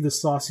 you see the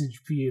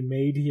sausage being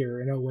made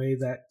here in a way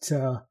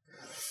that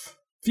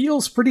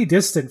feels pretty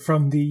distant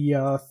from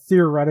the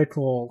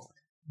theoretical,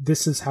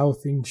 this is how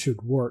things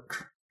should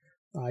work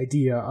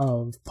idea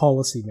of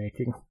policy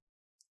making.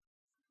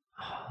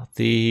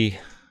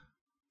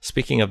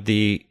 Speaking of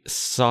the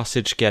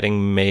sausage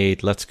getting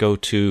made, let's go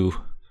to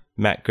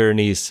Matt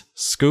Gurney's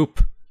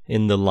scoop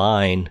in the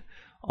line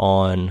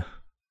on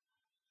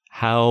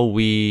how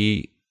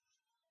we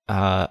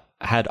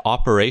had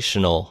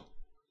operational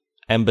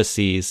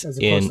embassies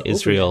in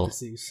Israel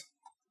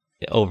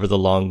over the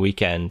long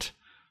weekend,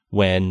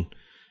 when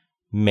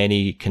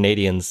many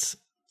Canadians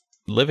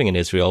living in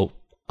Israel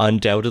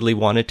undoubtedly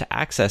wanted to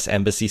access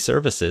embassy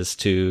services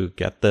to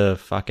get the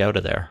fuck out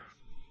of there.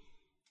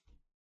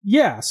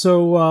 Yeah,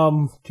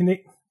 so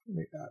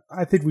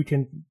I think we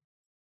can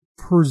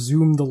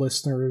presume the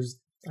listeners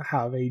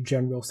have a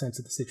general sense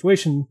of the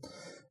situation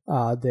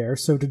there.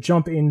 So to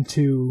jump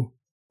into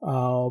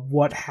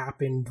what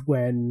happened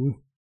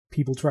when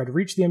people tried to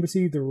reach the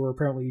embassy, there were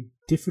apparently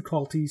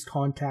difficulties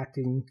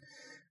contacting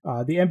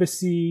the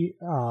embassy.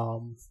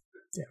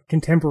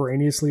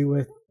 Contemporaneously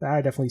with that,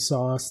 I definitely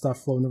saw stuff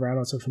floating around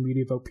on social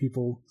media about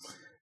people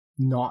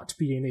not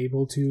being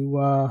able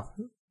to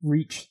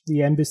reach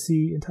the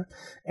embassy in time.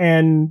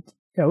 And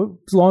it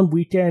was a long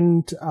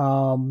weekend.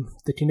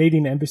 The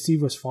Canadian embassy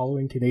was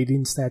following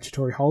Canadian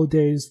statutory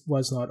holidays,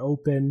 was not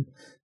open,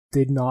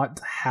 did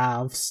not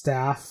have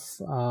staff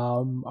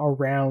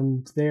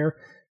around there.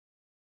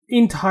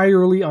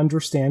 Entirely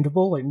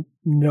understandable. Like,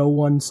 no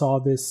one saw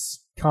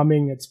this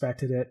coming,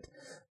 expected it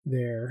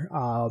there.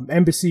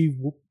 Embassy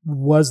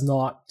was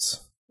not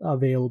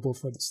available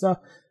for the stuff.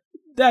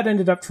 That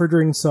ended up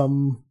triggering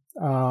some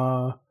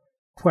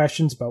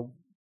questions about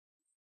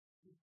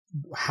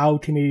how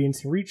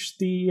Canadians can reach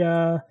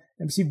the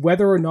embassy,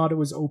 whether or not it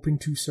was open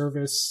to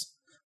service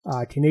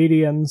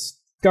Canadians.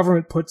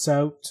 Government puts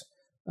out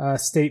a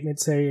statement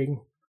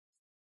saying,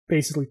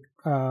 basically,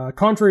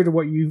 contrary to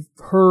what you've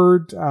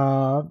heard,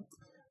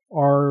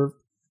 our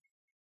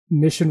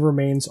mission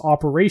remains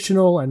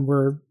operational and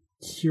we're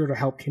here to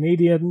help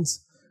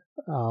Canadians.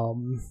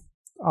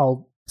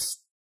 I'll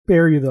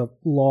spare you the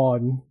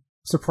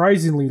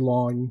surprisingly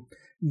long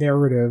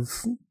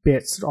narrative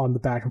bits on the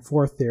back and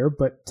forth there,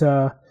 but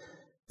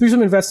through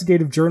some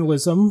investigative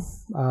journalism,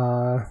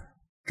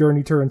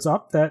 Journey turns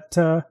up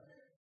that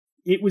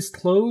it was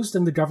closed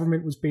and the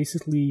government was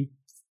basically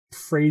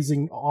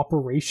phrasing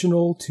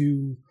operational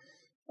to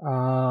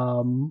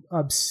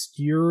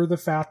obscure the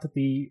fact that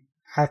the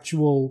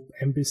actual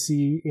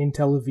embassy in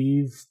Tel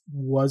Aviv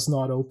was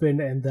not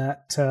open and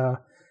that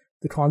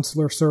the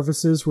consular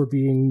services were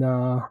being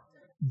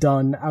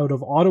done out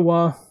of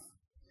Ottawa.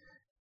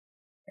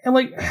 And,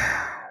 like,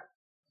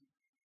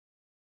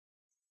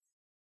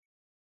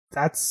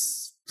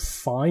 that's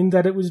fine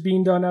that it was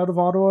being done out of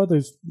Ottawa.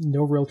 There's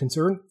no real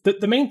concern.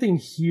 The main thing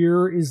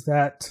here is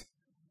that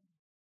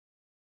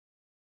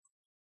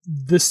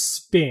the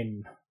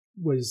spin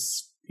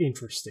was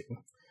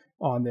interesting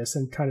on this,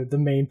 and kind of the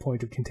main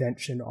point of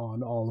contention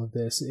on all of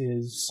this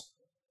is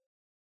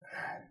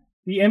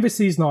the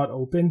embassy's not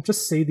open.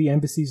 Just say the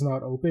embassy's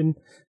not open.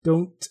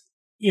 Don't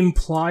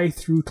imply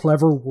through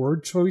clever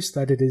word choice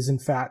that it is in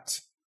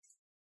fact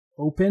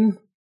open,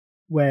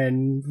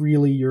 when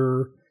really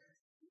you're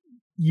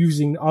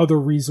using other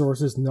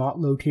resources not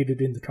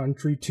located in the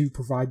country to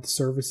provide the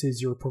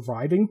services you're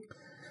providing.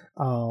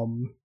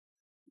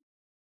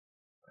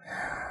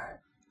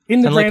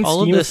 In the grand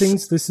scheme of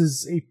things, this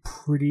is a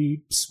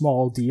pretty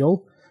small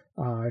deal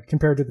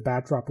compared to the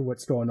backdrop of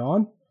what's going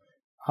on.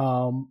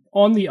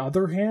 On the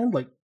other hand,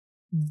 like,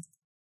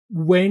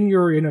 when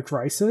you're in a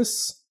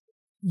crisis,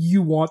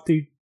 you want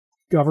the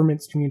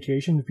government's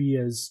communication to be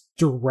as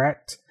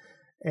direct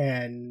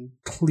and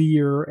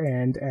clear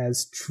and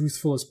as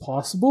truthful as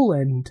possible.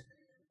 And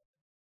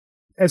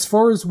as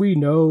far as we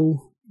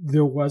know,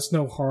 there was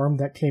no harm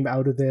that came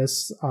out of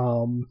this.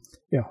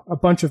 A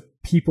bunch of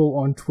people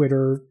on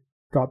Twitter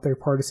got their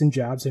partisan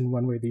jabs in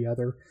one way or the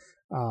other.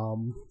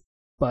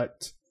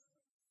 But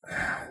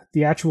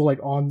the actual, like,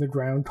 on the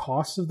ground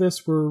costs of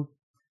this were,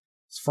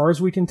 as far as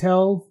we can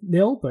tell,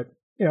 nil. But,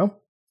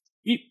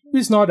 it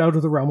is not out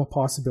of the realm of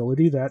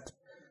possibility that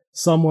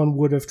someone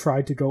would have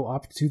tried to go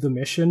up to the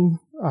mission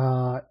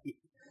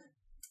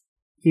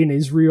in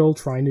Israel,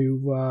 trying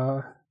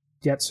to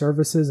get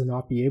services and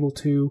not be able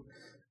to,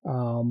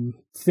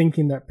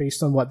 thinking that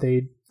based on what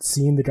they'd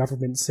seen the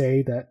government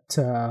say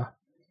that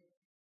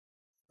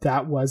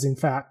that was in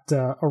fact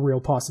a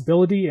real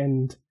possibility.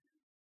 And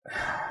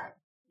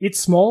it's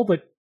small,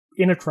 but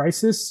in a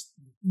crisis,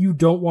 you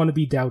don't want to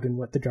be doubting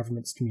what the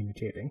government's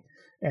communicating.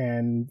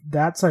 And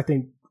that's, I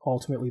think,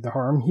 ultimately the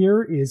harm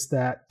here, is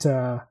that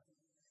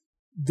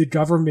the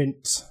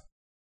government,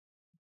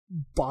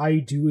 by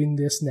doing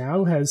this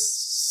now,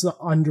 has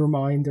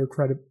undermined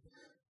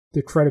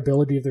the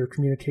credibility of their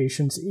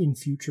communications in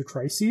future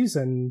crises,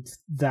 and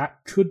that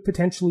could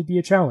potentially be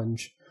a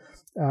challenge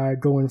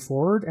going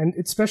forward, and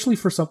especially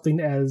for something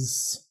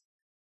as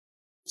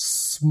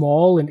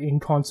small and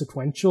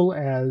inconsequential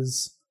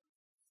as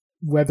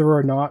whether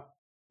or not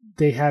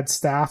they had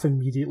staff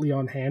immediately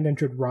on hand and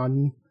could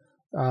run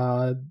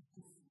an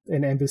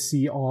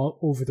embassy all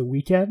over the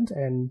weekend.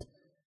 And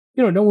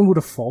no one would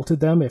have faulted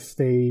them if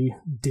they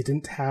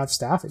didn't have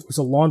staff. It was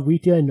a long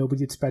weekend.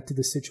 Nobody expected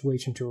the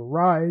situation to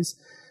arise.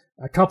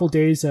 A couple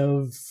days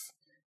of,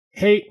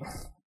 hey,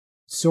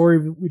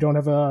 sorry, we don't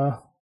have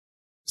a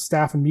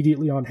staff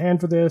immediately on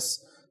hand for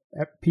this.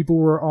 People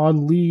were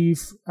on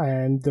leave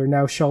and they're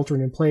now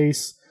sheltering in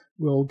place.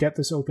 We'll get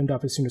this opened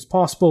up as soon as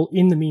possible.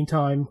 In the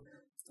meantime,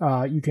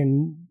 you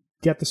can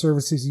get the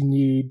services you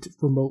need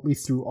remotely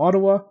through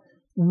Ottawa.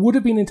 Would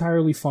have been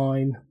entirely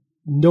fine.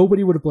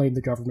 Nobody would have blamed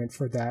the government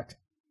for that.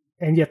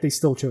 And yet they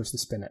still chose to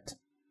spin it.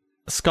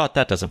 Scott,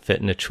 that doesn't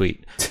fit in a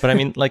tweet. But I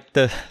mean, like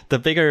the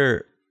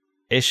bigger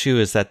issue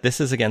is that this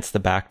is against the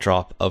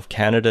backdrop of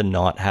Canada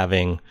not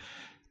having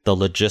the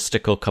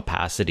logistical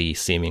capacity,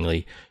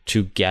 seemingly,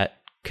 to get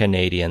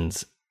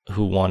Canadians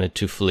who wanted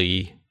to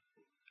flee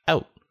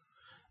out.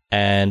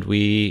 And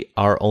we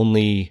are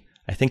only,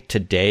 I think,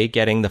 today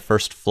getting the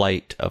first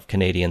flight of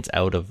Canadians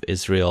out of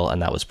Israel,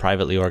 and that was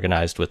privately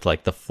organized, with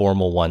like the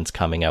formal ones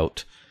coming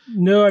out.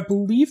 No, I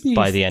believe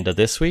by the end of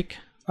this week.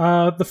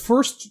 The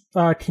first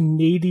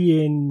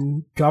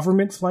Canadian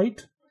government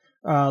flight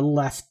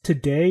left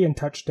today and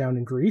touched down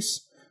in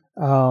Greece.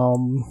 But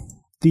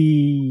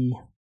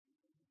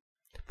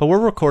we're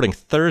recording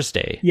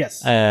Thursday.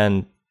 Yes.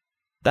 And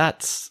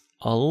that's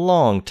a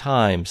long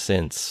time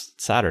since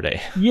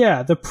Saturday.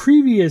 Yeah, the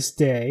previous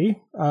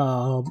day,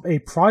 a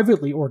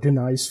privately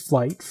organized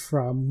flight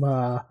from,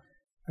 I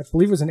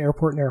believe it was an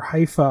airport near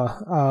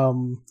Haifa,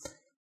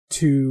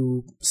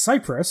 to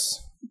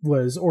Cyprus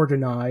was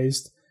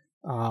organized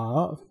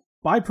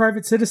by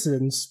private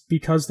citizens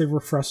because they were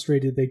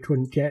frustrated they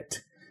couldn't get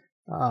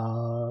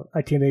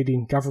a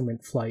Canadian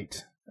government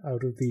flight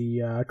out of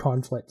the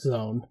conflict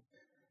zone.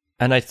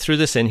 And I threw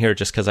this in here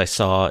just because I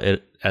saw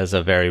it as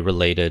a very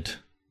related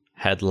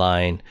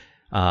headline.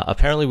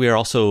 Apparently, we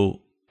also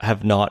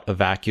have not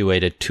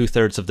evacuated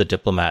 2/3 of the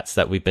diplomats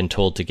that we've been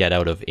told to get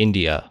out of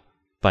India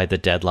by the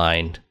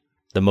deadline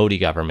the Modi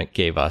government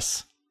gave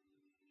us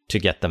to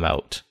get them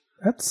out.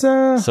 That's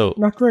so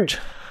not great.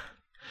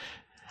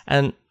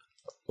 And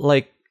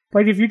like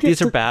if you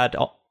these are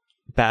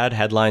bad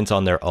headlines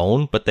on their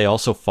own, but they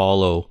also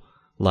follow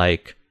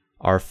like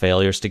our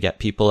failures to get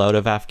people out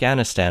of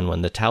Afghanistan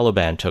when the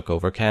Taliban took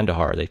over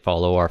Kandahar. They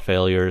follow our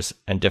failures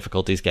and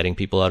difficulties getting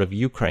people out of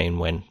Ukraine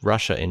when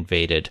Russia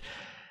invaded.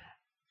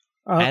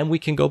 And we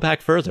can go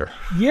back further.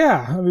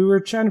 Yeah, I mean, we were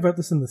chatting about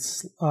this in the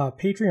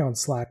Patreon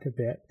Slack a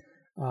bit,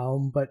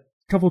 but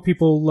a couple of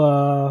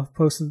people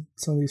posted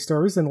some of these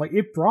stories, and like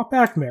it brought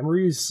back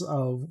memories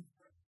of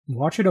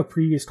watching a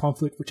previous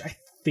conflict, which I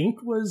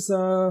think was,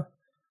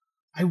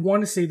 I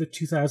want to say the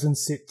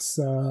 2006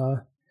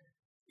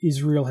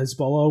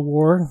 Israel-Hezbollah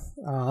war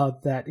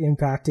that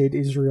impacted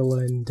Israel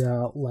and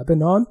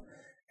Lebanon.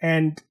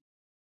 And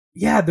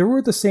yeah, there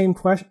were the same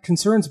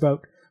concerns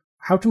about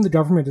how come the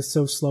government is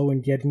so slow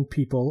in getting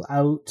people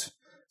out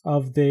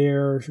of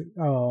their...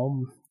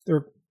 there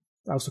are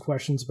also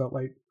questions about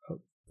like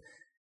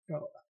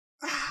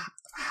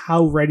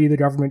how ready the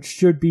government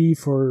should be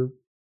for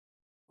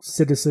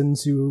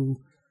citizens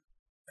who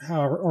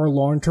are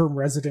long-term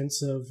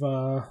residents of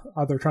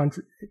other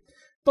countries.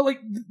 But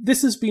like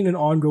this has been an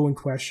ongoing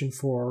question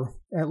for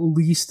at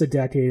least a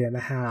decade and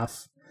a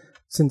half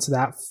since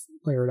that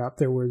flared up.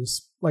 There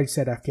was, like I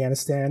said,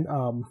 Afghanistan.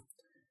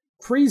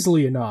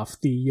 Crazily enough,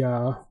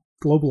 the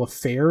Global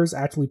Affairs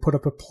actually put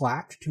up a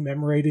plaque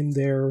commemorating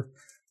their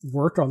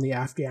work on the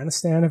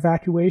Afghanistan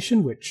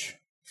evacuation, which,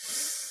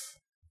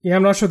 yeah,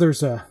 I'm not sure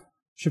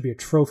should be a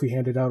trophy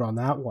handed out on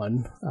that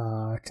one,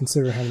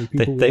 considering how many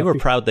people... They were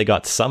proud they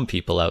got some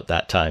people out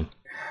that time.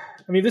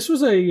 I mean, this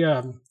was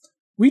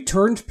we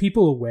turned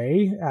people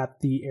away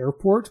at the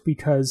airport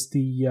because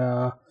we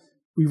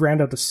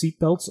ran out of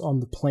seatbelts on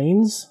the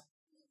planes.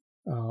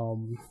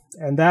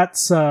 And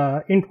that's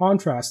in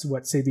contrast to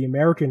what, say, the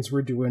Americans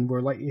were doing,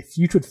 where like if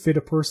you could fit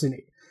a person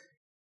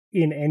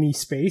in any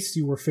space,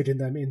 you were fitting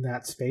them in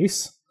that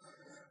space.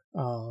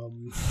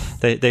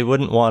 They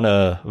wouldn't want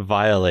to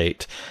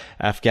violate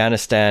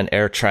Afghanistan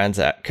air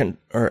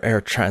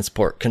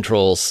transport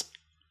controls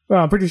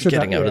Well, I'm pretty sure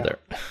getting out of there.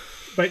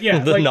 But yeah,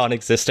 the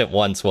non-existent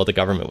ones while the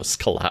government was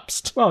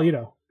collapsed. Well,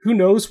 who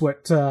knows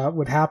what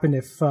would happen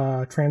if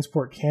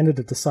Transport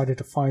Canada decided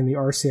to fine the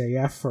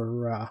RCAF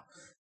for,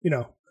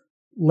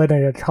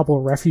 letting a couple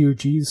of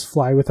refugees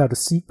fly without a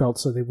seatbelt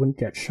so they wouldn't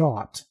get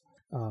shot.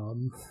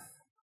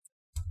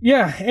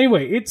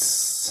 Anyway,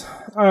 it's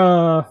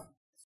a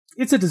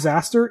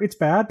disaster. It's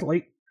bad.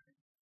 Like,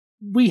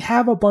 we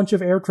have a bunch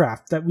of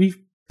aircraft that we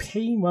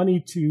pay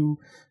money to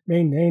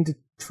maintain, to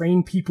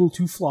train people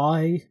to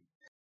fly.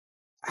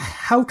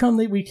 How come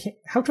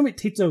it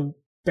takes a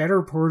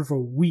better part of a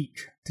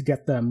week to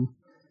get an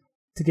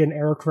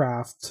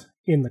aircraft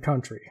in the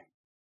country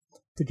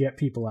to get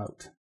people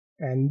out?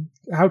 And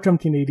how come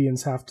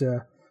Canadians have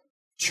to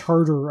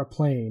charter a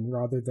plane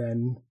rather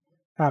than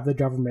have the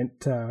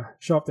government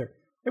show up there?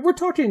 And we're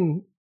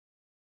talking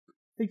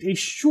like a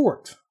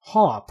short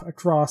hop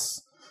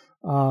across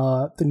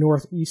the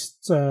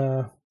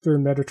northeastern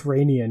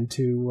Mediterranean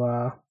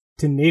to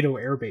NATO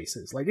air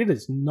bases. Like, it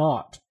is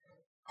not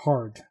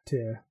hard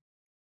to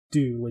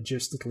do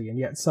logistically, and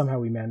yet somehow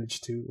we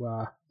managed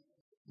to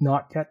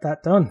not get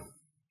that done.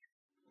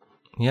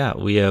 Yeah,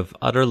 we have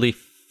utterly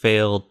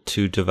failed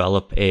to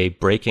develop a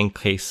breaking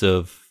case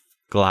of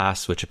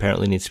glass, which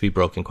apparently needs to be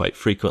broken quite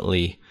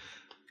frequently,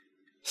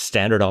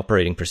 standard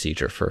operating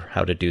procedure for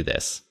how to do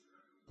this.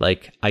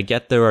 Like, I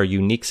get there are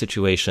unique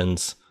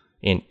situations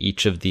in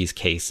each of these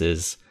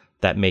cases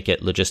that make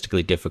it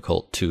logistically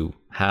difficult to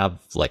have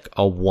like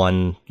a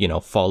one,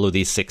 follow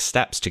these 6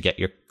 steps to get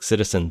your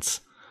citizens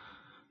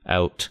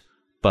out.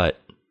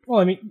 But well,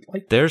 I mean,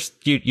 like, there's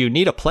you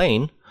need a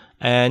plane,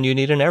 and you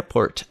need an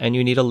airport, and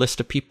you need a list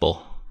of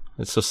people.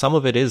 And so some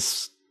of it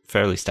is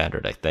fairly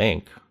standard, I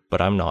think.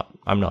 But I'm not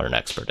an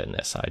expert in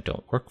this. I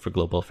don't work for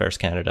Global Affairs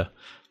Canada.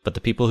 But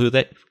the people who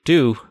that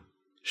do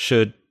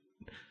should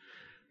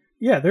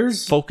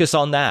focus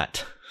on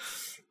that.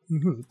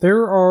 Mm-hmm.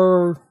 There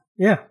are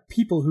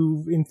people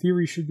who in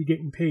theory should be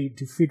getting paid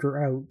to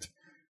figure out,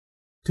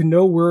 to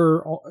know where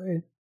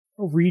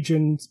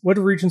what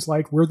a region's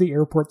like, where the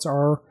airports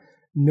are,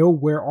 know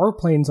where our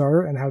planes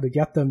are and how to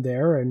get them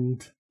there.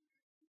 And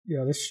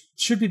this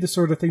should be the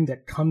sort of thing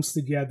that comes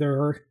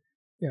together,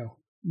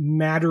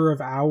 matter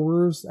of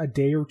hours, a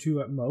day or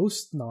two at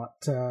most,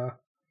 not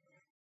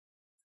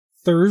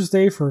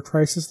Thursday for a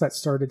crisis that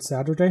started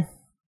Saturday.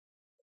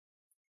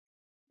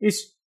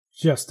 It's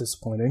just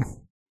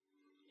disappointing.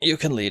 You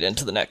can lead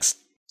into the next.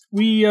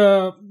 We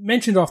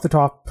mentioned off the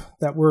top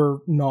that we're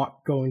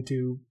not going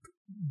to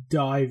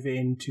dive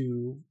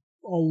into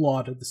a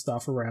lot of the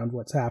stuff around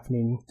what's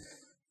happening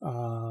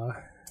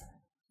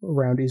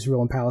around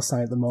Israel and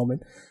Palestine at the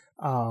moment.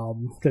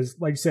 Because,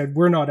 like I said,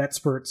 we're not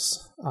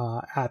experts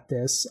at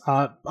this.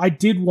 I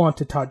did want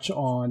to touch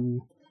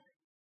on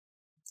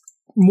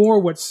more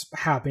what's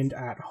happened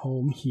at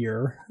home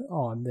here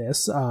on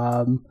this.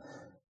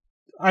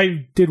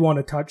 I did want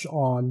to touch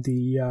on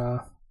the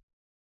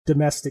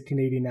domestic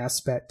Canadian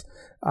aspect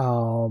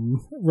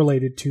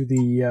related to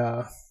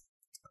the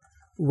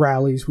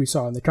rallies we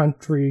saw in the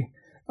country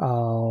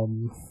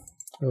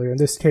earlier. In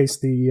this case,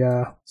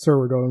 the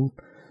we're going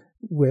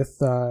with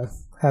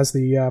has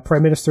the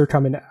Prime Minister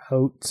coming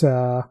out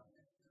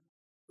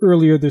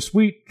earlier this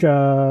week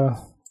to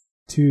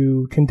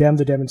condemn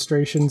the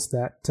demonstrations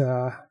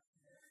that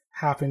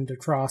happened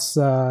across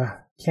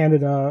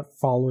Canada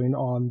following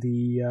on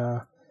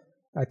the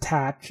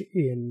attack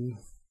in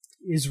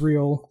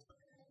Israel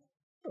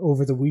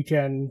over the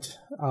weekend.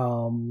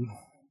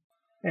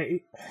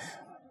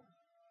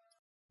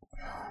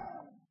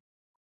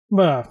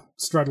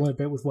 Struggling a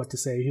bit with what to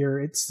say here.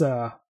 It's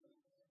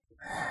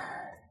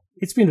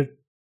been a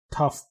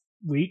tough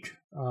week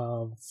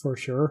for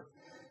sure.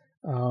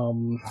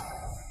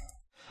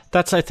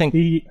 That's, I think,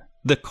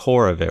 the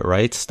core of it,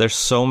 right? There's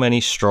so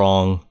many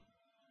strong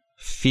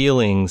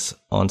feelings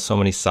on so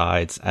many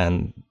sides,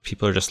 and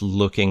people are just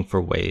looking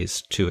for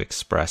ways to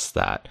express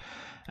that.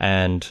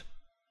 And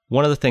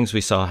one of the things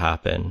we saw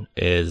happen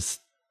is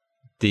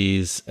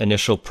these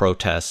initial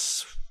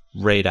protests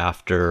right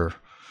after,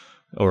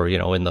 or,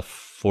 in the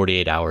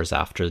 48 hours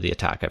after the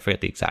attack. I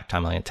forget the exact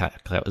timeline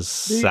attack. That was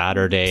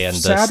Saturday.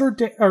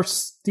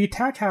 The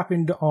attack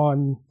happened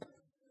on,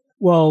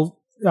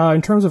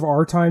 in terms of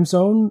our time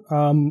zone,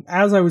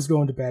 as I was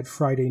going to bed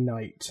Friday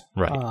night.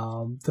 Right.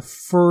 The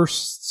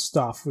first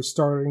stuff was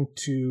starting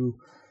to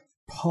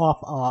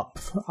pop up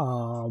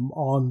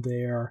on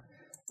there.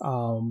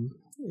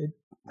 It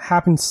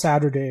happened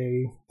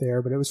Saturday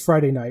there, but it was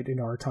Friday night in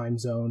our time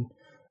zone.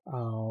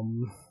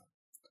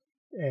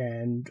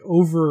 And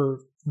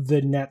over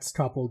the next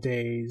couple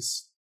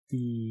days,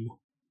 the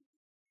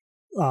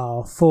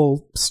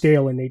full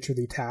scale and nature of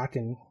the attack,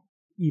 and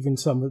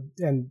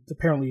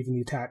apparently even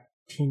the attack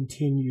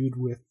continued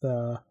with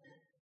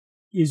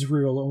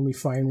Israel only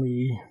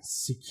finally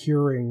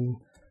securing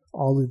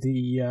all of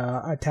the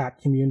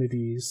attacked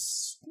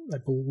communities. I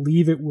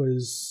believe it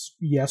was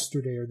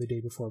yesterday or the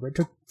day before, but it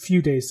took a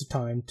few days of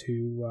time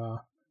to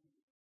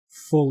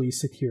fully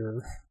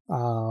secure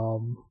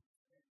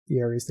the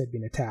areas that had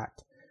been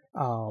attacked.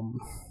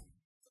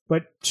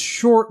 But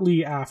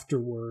shortly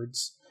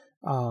afterwards,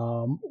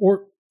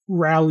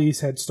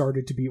 rallies had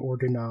started to be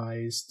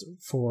organized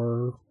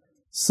for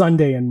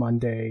Sunday and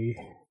Monday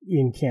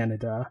in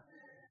Canada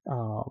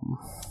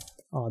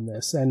on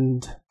this.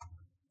 And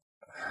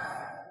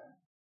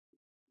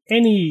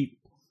any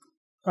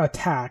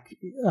attack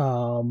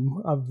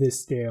of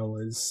this scale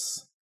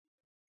is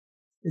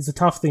a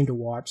tough thing to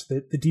watch.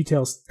 The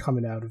details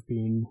coming out have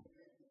been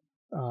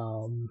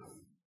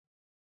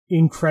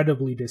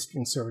incredibly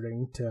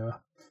disconcerting to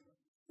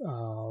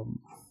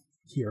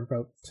hear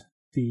about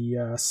the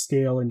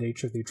scale and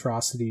nature of the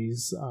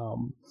atrocities.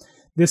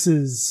 This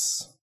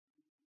is,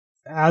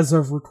 as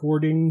of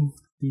recording,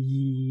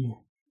 the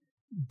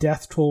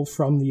death toll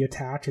from the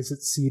attack has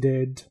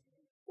exceeded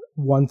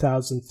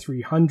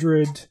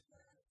 1,300,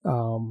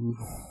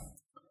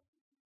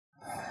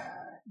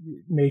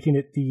 making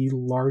it the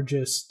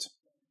largest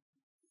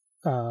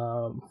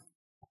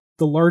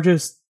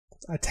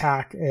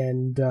attack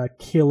and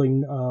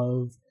killing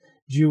of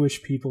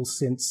Jewish people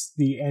since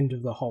the end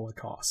of the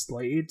Holocaust.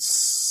 Like,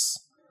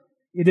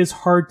 it is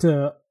hard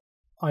to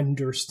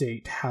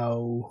understate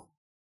how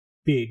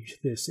big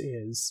this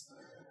is,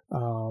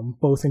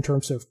 both in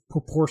terms of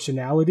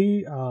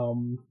proportionality.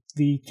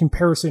 The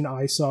comparison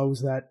I saw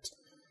was that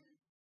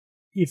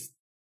if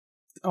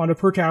on a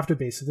per capita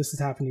basis this has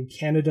happened in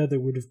Canada, there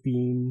would have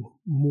been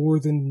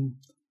more than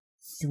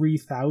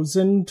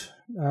 3,000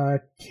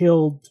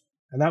 killed,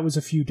 and that was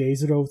a few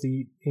days ago. With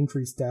the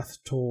increased death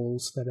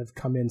tolls that have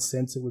come in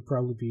since, it would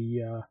probably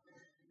be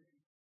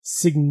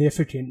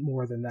significant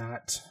more than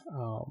that.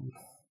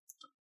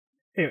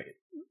 Anyway,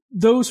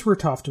 those were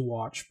tough to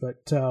watch,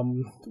 but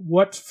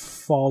what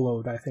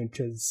followed, I think,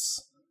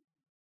 is...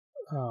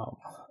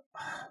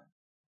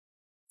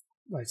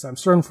 like I said, I'm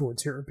struggling for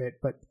words here a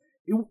bit, but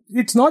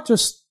it's not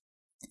just...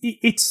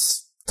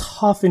 It's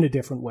tough in a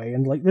different way,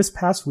 and like this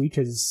past week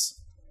has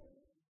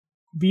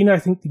been, I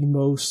think, the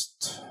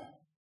most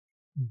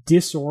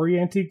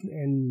disorienting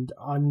and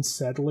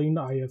unsettling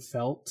I have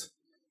felt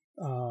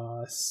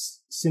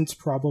since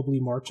probably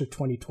March of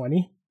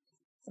 2020.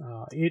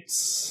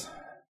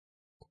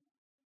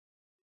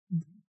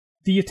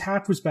 The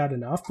attack was bad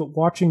enough, but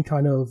watching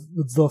kind of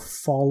the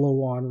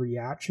follow-on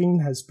reaction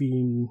has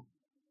been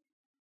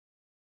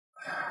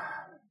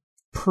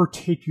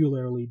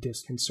particularly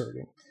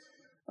disconcerting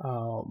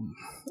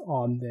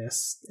on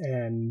this,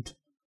 and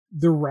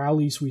the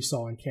rallies we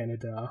saw in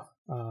Canada,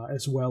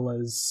 as well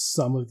as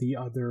some of the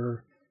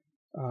other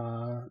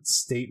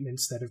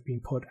statements that have been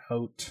put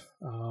out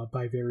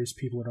by various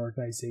people and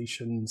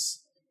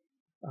organizations,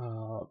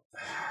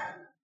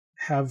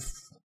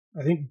 has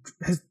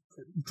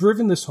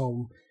driven this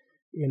home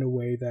in a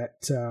way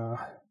that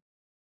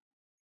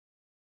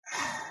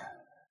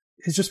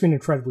has just been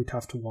incredibly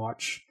tough to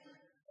watch.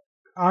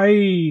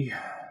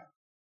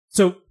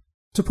 So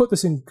to put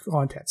this in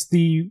context,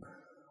 the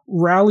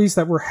rallies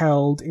that were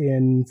held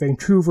in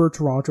Vancouver,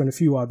 Toronto, and a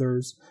few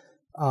others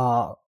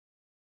were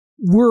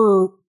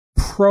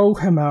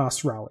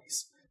pro-Hamas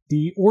rallies.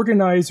 The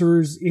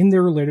organizers in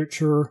their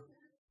literature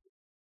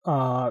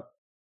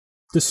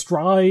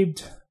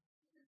described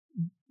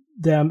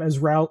them as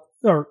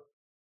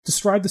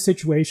described the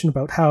situation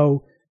about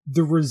how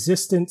the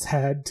resistance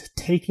had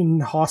taken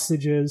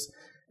hostages,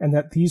 and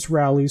that these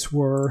rallies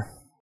were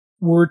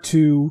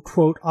to,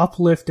 quote,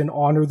 uplift and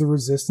honor the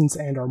resistance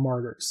and our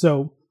martyrs.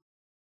 So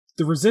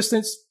the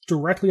resistance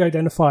directly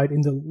identified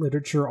in the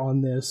literature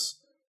on this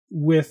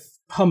with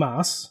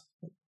Hamas,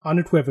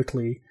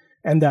 unequivocally,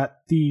 and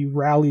that the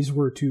rallies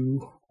were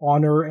to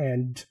honor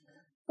and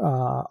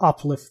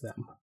uplift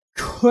them.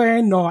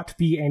 Cannot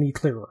be any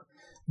clearer.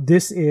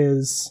 This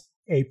is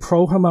a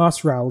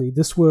pro-Hamas rally.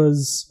 This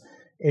was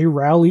a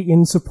rally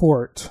in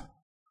support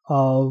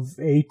of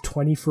a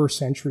 21st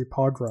century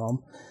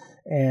pogrom.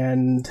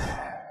 And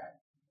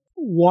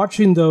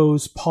watching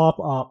those pop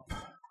up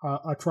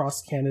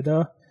across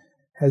Canada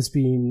has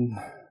been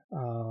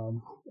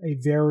a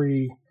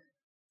very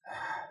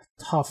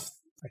tough...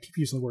 I keep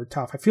using the word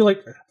tough. I feel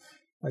like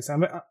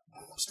I'm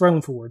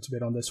struggling for words a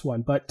bit on this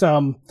one. But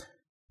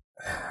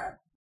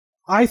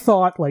I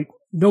thought, like,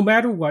 no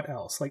matter what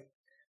else, like,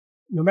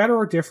 no matter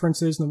our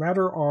differences, no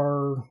matter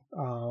our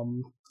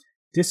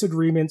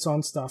disagreements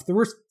on stuff, there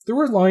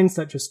were lines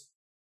that just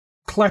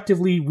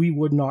collectively we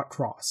would not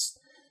cross.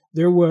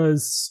 There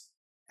was,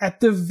 at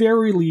the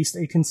very least,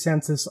 a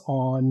consensus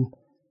on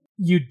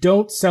you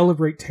don't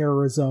celebrate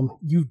terrorism,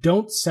 you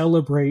don't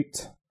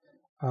celebrate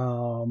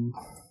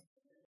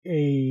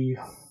a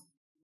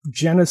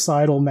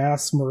genocidal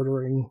mass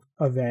murdering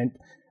event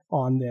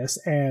on this,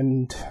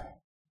 and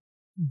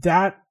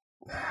that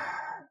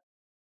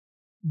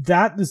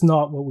is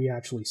not what we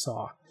actually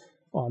saw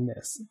on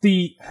this.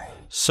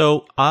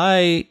 So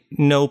I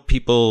know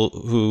people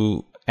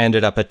who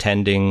ended up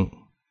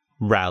attending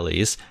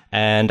rallies,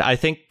 and I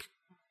think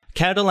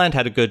Canada Land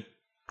had a good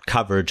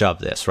coverage of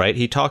this, right?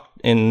 He talked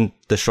in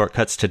the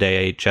shortcuts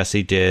today.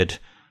 Jesse did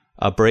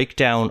a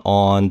breakdown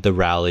on the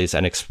rallies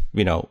and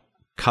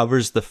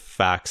covers the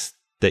facts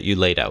that you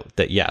laid out,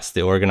 that yes,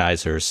 the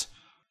organizers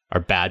are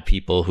bad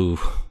people who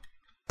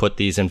put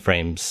these in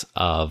frames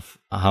of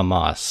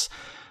Hamas.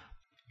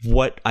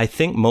 What I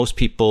think most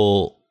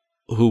people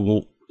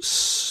who,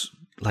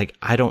 like,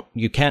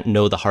 you can't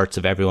know the hearts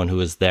of everyone who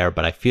is there,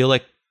 but I feel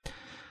like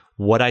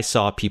what I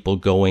saw people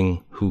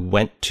going who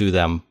went to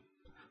them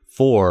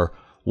for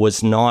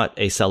was not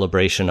a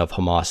celebration of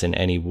Hamas in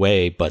any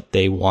way, but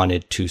they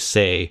wanted to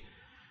say,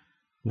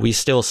 we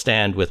still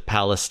stand with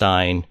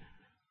Palestine,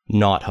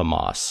 not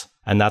Hamas.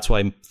 And that's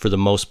why, for the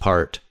most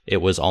part, it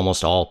was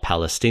almost all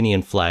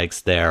Palestinian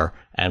flags there.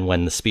 And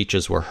when the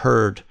speeches were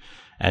heard,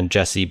 and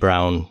Jesse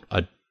Brown,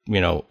 a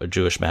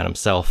Jewish man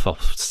himself, I'll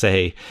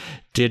say,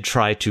 did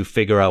try to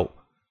figure out,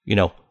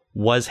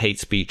 was hate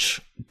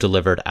speech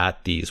delivered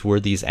at these? Were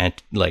these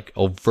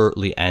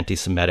overtly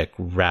anti-Semitic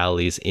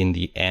rallies in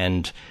the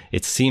end?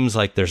 It seems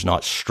like there's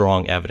not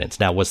strong evidence.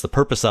 Now, was the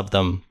purpose of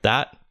them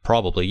that?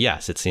 Probably,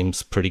 yes. It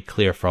seems pretty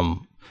clear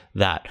from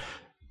that.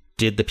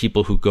 Did the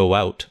people who go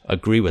out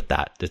agree with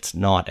that? It's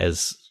not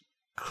as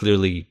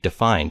clearly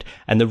defined.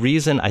 And the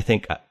reason I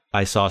think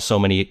I saw so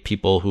many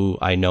people who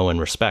I know and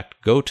respect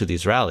go to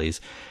these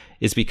rallies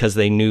is because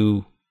they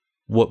knew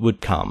what would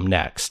come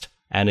next.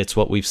 And it's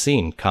what we've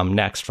seen come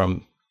next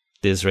from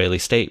the Israeli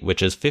state,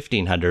 which is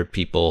 1,500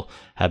 people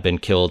have been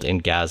killed in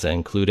Gaza,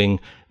 including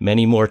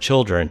many more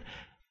children.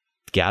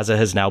 Gaza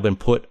has now been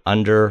put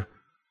under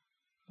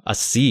a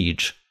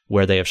siege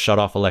where they have shut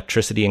off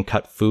electricity and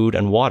cut food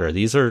and water.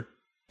 This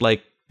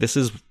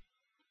is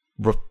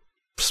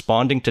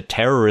responding to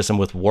terrorism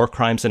with war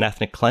crimes and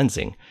ethnic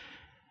cleansing.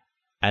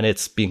 And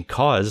it's being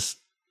caused,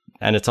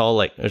 and it's all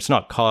it's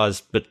not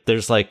caused, but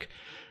there's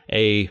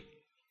a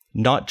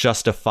not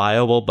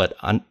justifiable, but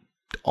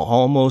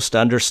almost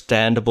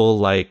understandable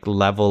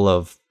level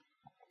of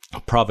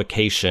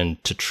provocation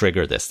to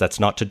trigger this. That's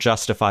not to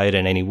justify it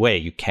in any way.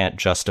 You can't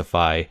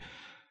justify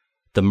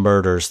the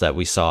murders that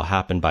we saw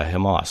happen by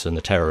Hamas and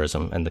the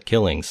terrorism and the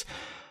killings.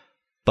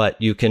 But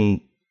you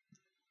can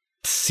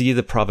see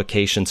the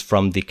provocations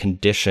from the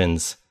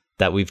conditions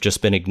that we've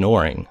just been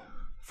ignoring,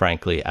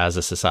 frankly, as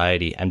a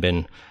society, and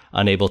been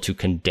unable to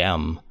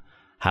condemn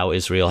how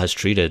Israel has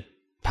treated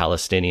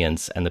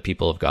Palestinians and the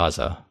people of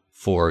Gaza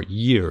for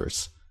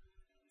years.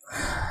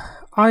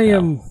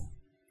 And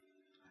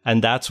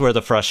that's where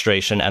the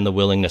frustration and the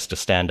willingness to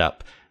stand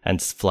up and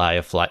fly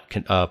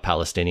a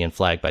Palestinian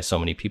flag by so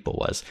many people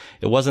was.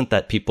 It wasn't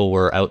that people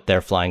were out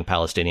there flying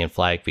Palestinian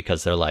flag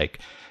because they're like,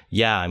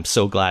 yeah, I'm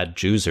so glad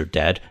Jews are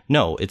dead.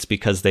 No, it's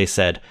because they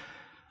said,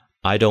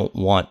 I don't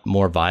want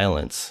more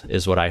violence,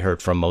 is what I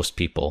heard from most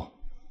people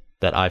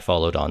that I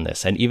followed on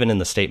this. And even in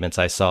the statements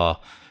I saw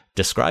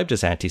described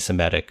as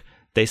anti-Semitic,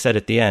 they said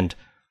at the end,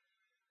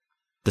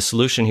 the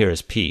solution here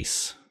is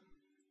peace.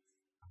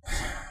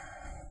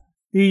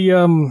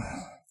 I'm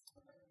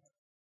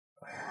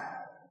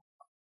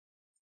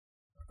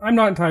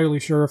not entirely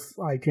sure if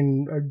I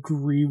can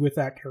agree with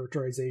that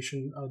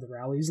characterization of the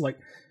rallies.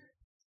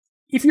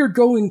 If you're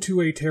going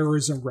to a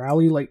terrorism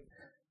rally,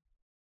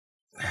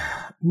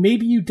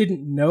 maybe you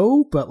didn't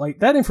know, but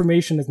that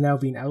information is now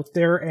being out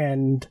there,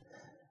 and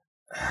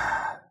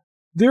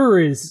there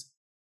is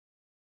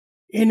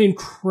an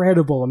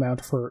incredible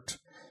amount of hurt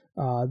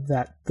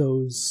that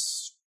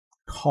those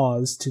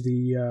cause to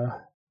the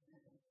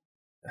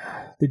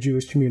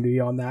Jewish community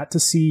on that. To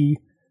see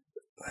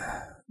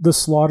the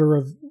slaughter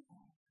of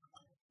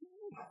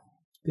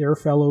their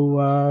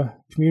fellow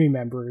community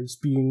members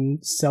being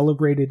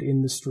celebrated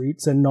in the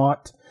streets and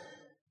not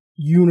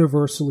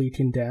universally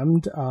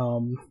condemned.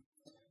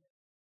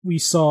 We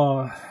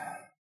saw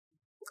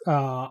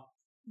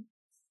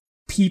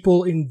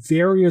people in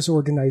various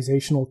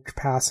organizational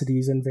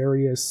capacities and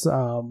various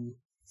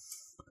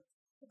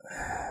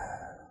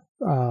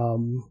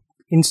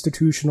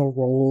institutional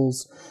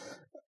roles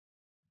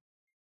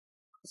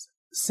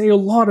say a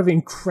lot of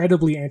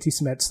incredibly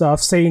anti-Semitic stuff,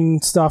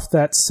 saying stuff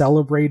that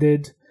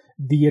celebrated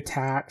the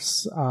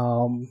attacks.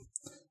 And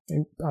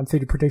I'm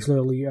thinking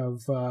particularly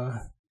of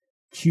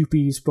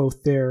CUPE's,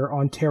 both their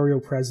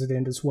Ontario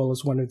president as well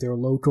as one of their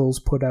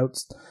locals put out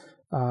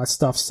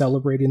stuff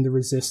celebrating the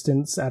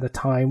resistance at a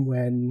time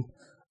when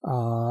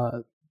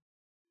the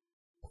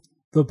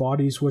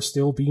bodies were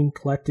still being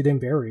collected and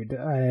buried.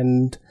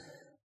 And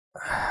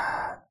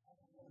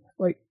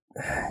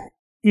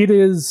it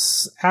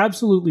is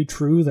absolutely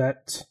true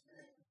that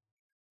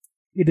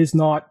it is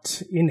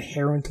not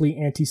inherently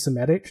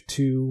anti-Semitic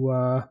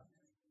to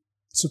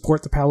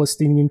support the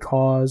Palestinian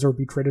cause or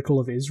be critical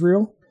of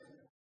Israel.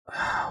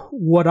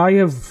 What I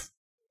have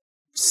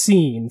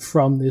seen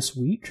from this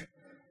week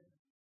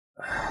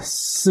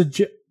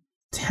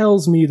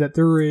tells me that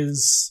there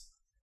is,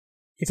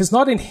 if it's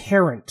not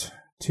inherent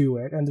to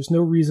it, and there's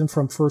no reason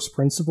from first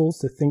principles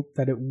to think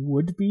that it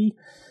would be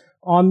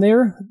on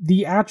there,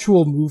 the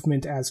actual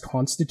movement as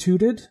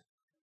constituted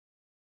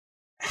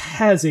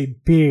has a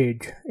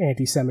big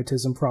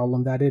anti-Semitism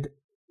problem that it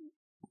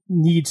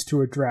needs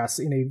to address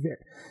in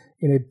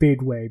a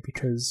big way,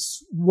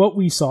 because what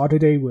we saw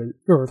today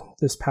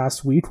this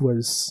past week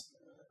was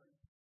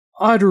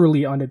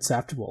utterly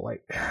unacceptable.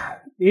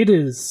 It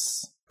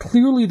is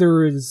clearly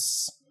there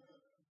is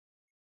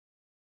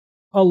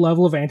a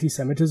level of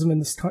anti-Semitism in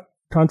this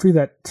country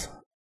that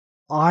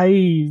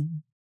I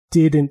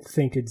didn't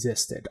think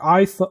existed.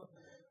 I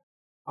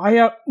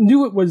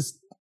knew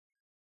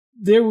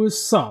there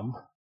was some,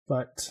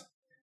 but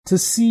to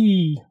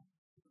see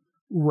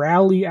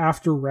rally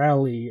after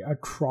rally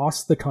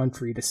across the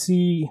country, to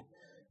see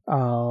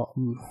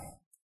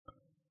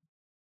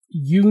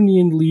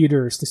union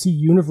leaders, to see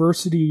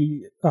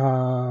university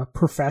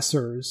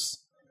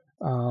professors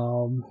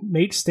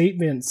make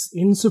statements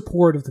in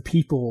support of the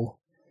people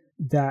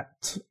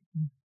that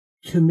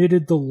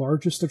committed the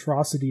largest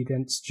atrocity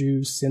against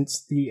Jews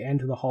since the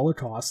end of the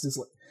Holocaust,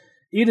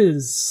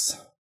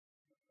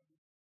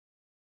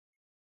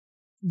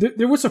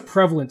 there was a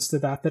prevalence to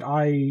that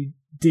I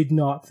did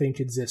not think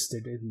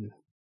existed in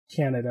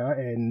Canada,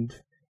 and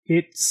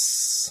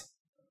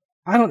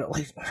I don't know,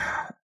 like,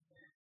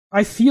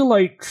 I feel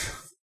like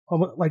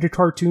a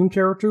cartoon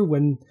character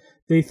when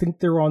they think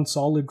they're on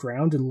solid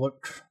ground and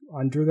look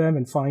under them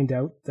and find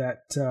out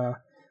that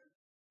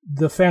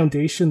the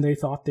foundation they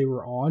thought they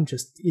were on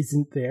just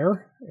isn't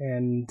there,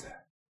 and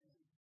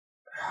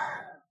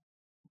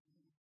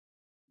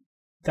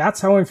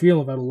that's how I'm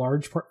feeling about a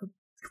large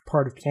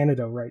part of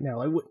Canada right now.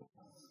 Like,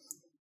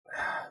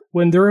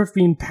 when there have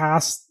been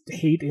past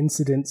hate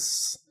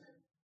incidents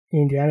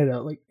in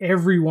Canada, like,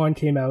 everyone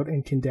came out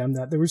and condemned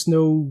that. There was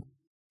no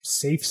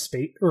safe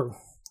space, or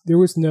there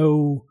was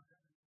no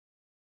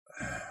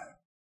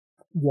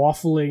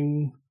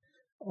waffling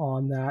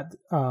on that.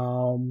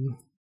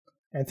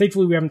 And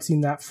thankfully we haven't seen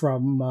that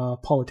from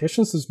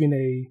politicians. There's been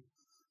a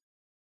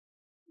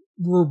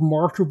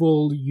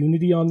remarkable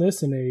unity on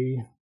this in a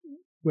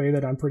way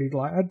that I'm pretty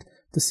glad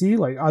to see.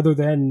 Like, other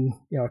than,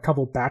 you know, a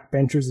couple of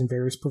backbenchers in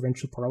various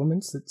provincial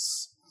parliaments,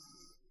 it's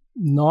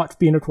not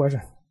been a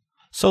question.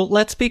 So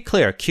let's be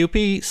clear.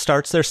 CUPE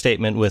starts their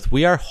statement with,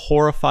 "We are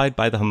horrified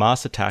by the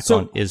Hamas attack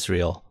on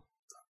Israel."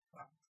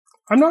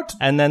 I'm not...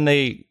 And then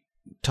they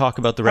talk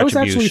about the retribution.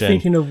 I was actually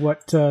thinking of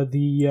what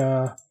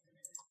the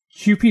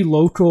CUPE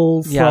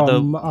local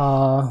from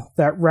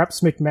that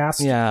reps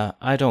McMaster. Yeah,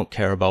 I don't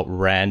care about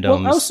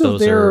randoms. Well,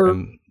 those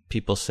are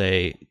people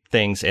say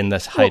things in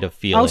this height of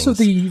feelings. Also,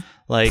 the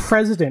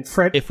president,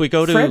 if we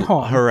go to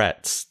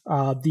Haaretz,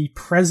 the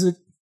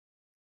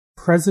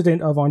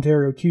president of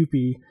Ontario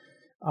CUPE,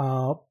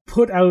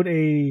 put out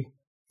a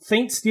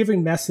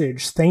Thanksgiving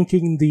message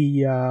thanking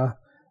the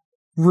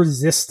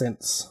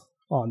resistance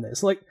on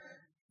this. Like,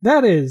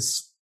 that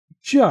is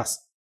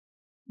just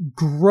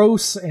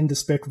gross and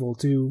despicable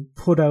to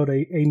put out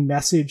a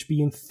message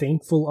being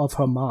thankful of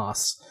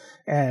Hamas.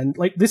 And,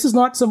 like, this is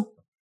not some...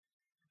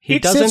 He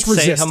doesn't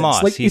say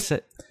Hamas. Like, he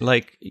said,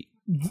 like...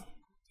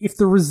 If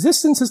the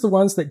resistance is the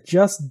ones that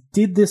just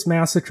did this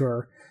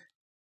massacre,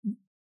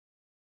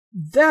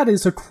 that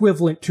is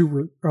equivalent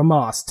to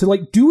Hamas. To,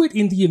 like, do it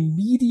in the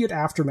immediate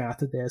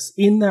aftermath of this,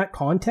 in that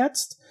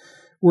context,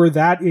 where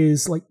that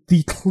is, like,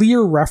 the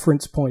clear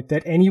reference point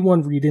that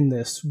anyone reading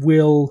this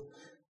will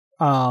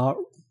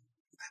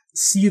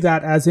see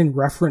that as in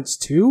reference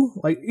to.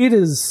 Like, it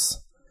is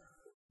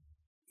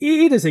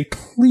a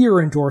clear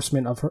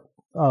endorsement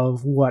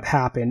of what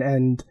happened.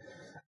 And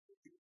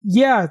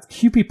yeah,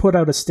 CUPE put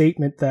out a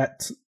statement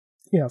that,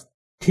 you know,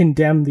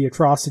 condemned the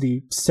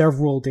atrocity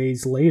several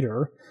days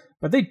later,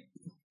 but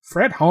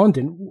Fred Hahn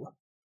didn't.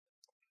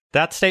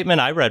 That statement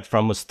I read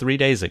from was 3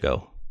 days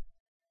ago.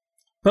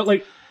 But,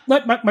 like,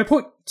 my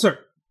point, sir.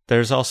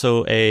 There's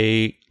also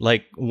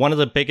one of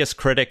the biggest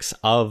critics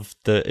of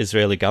the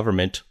Israeli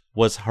government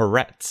was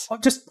Haaretz.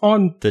 Just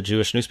on the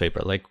Jewish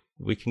newspaper. Like,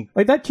 we can...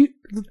 Like, that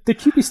the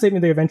CUPE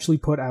statement they eventually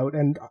put out,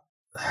 and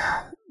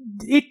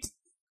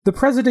the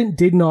president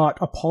did not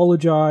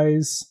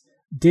apologize,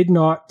 did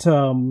not,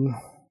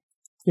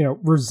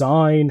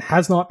 resign,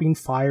 has not been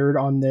fired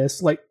on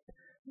this. Like,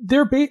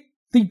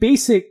 the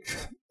basic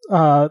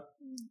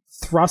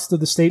thrust of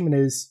the statement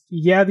is,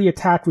 yeah, the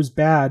attack was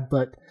bad,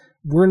 but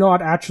we're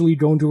not actually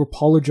going to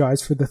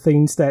apologize for the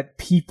things that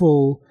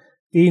people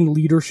in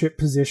leadership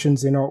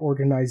positions in our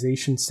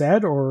organization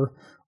said, or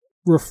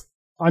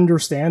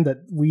understand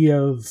that we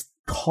have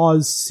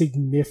caused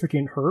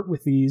significant hurt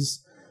with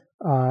these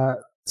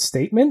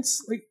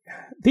statements. Like,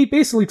 they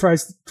basically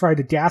try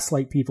to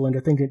gaslight people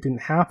into thinking it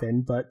didn't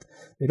happen, but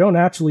they don't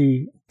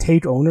actually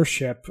take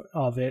ownership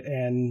of it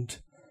and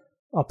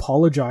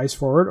apologize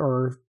for it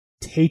or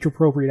take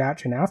appropriate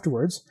action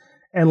afterwards.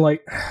 And,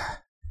 like,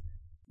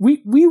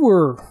 we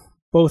were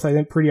both, I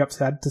think, pretty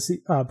upset to see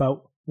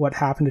about what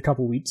happened a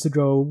couple weeks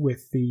ago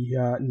with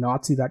the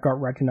Nazi that got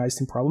recognized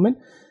in Parliament.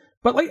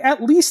 But, like,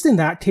 at least in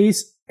that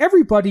case,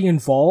 everybody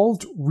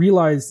involved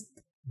realized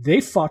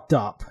they fucked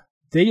up.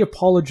 They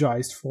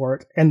apologized for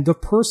it, and the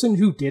person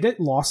who did it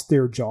lost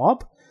their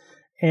job.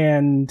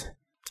 And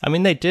I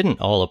mean, they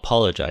didn't all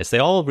apologize. They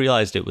all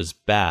realized it was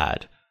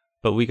bad,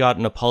 but we got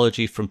an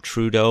apology from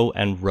Trudeau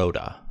and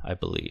Rhoda, I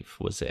believe,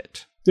 was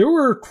it. There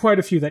were quite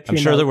a few that came out.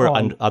 I'm sure there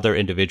were other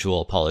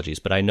individual apologies,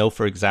 but I know,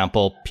 for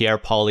example, Pierre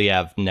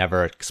Poilievre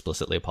never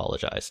explicitly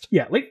apologized.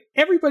 Yeah, like,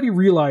 everybody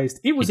realized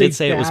it was it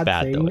was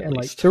bad thing, though, and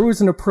like, there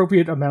was an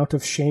appropriate amount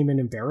of shame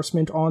and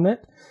embarrassment on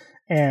it.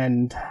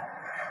 And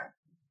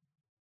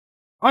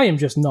I am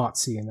just not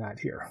seeing that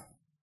here.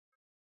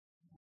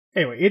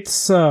 Anyway,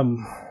 it's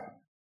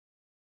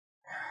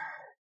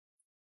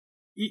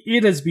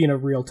it has been a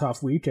real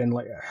tough week, and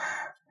like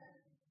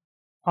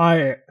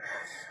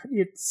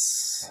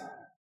it's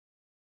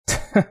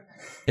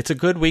it's a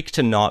good week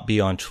to not be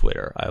on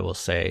Twitter, I will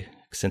say,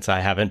 since I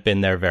haven't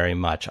been there very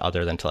much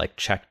other than to like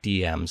check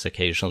DMs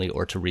occasionally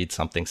or to read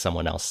something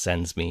someone else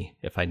sends me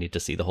if I need to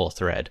see the whole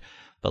thread.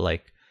 But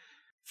like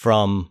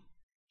from,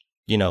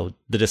 you know,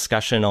 the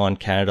discussion on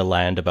Canada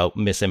Land about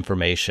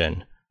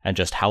misinformation and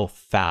just how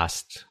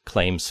fast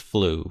claims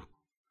flew,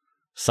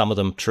 some of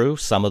them true,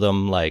 some of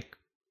them like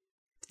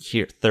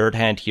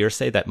third-hand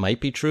hearsay that might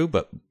be true,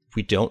 but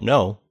we don't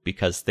know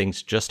because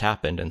things just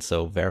happened, and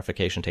so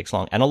verification takes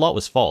long. And a lot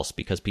was false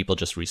because people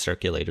just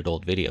recirculated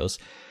old videos.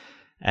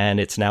 And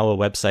it's now a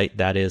website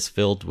that is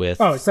filled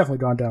with... Oh, it's definitely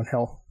gone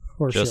downhill,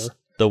 for just sure.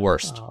 The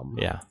worst,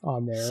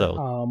 on there.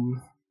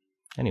 So,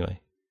 anyway,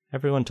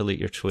 everyone delete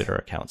your Twitter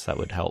accounts. That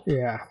would help.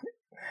 Yeah.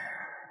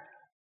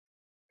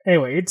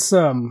 Anyway, it's...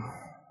 like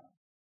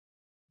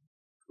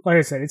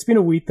I said, it's been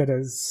a week that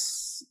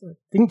has, I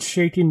think,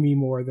 shaken me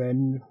more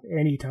than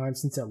any time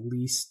since at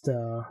least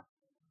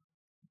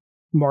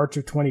March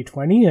of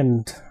 2020,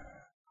 and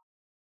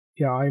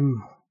yeah,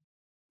 I'm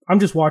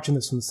just watching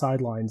this from the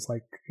sidelines.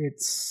 Like,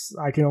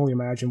 I can only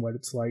imagine what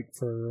it's like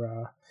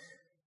for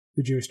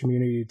the Jewish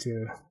community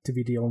to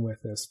be dealing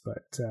with this,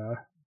 but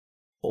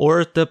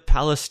or the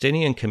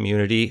Palestinian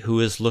community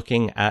who is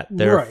looking at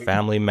their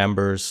family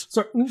members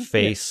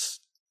face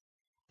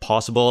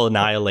possible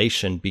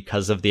annihilation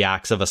because of the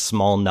acts of a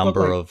small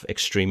number of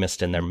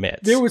extremists in their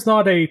midst. There was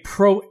not a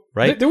pro...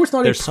 Right? There's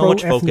so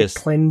much focus.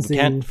 Cleansing.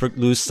 We can't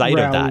lose sight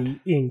of that.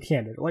 In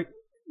Canada. Like,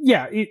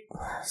 yeah,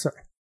 sorry.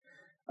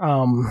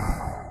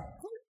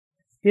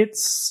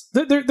 It's...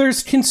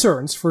 There's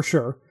concerns, for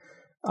sure.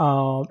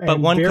 But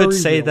one could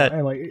say real, that...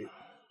 And like,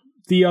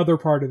 the other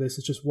part of this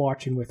is just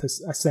watching with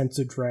a sense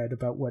of dread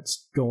about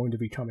what's going to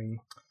be coming.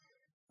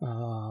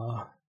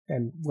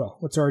 And, well,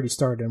 what's already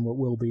started and what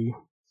will be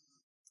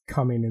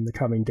coming in the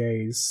coming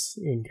days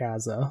in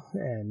Gaza,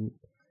 and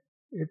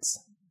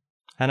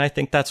I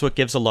think that's what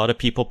gives a lot of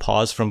people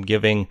pause from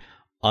giving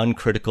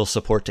uncritical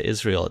support to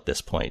Israel at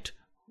this point.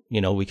 You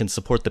know, we can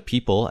support the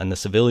people and the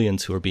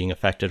civilians who are being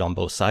affected on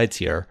both sides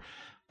here,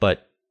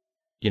 but,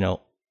 you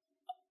know,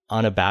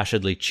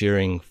 unabashedly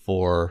cheering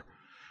for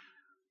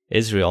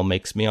Israel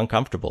makes me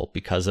uncomfortable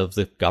because of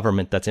the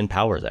government that's in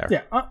power there.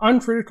 Yeah,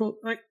 uncritical,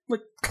 like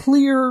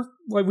clear,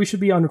 like we should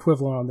be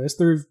unequivocal on this.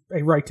 There's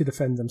a right to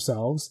defend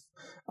themselves,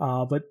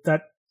 but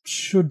that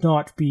should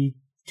not be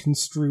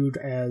construed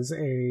as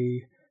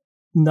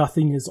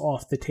nothing is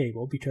off the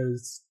table,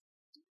 because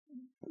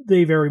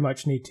they very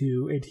much need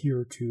to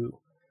adhere to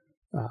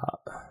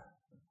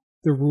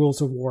the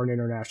rules of war and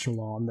international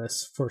law on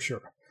this, for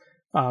sure.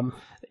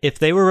 If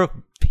they were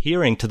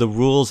adhering to the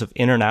rules of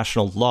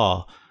international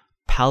law,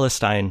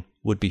 Palestine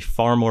would be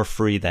far more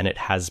free than it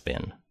has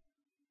been.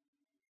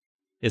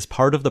 Is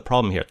part of the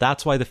problem here.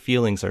 That's why the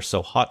feelings are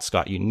so hot,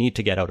 Scott. You need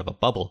to get out of a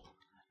bubble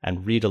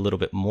and read a little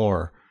bit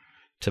more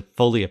to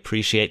fully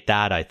appreciate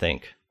that, I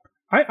think.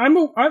 I'm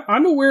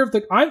aware of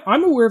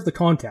the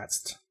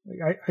context.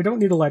 I don't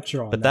need a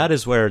lecture on that. But that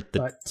is where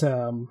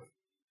the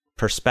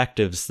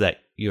perspectives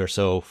that you're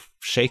so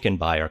shaken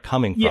by are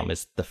coming from,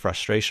 is the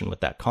frustration with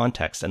that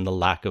context and the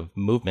lack of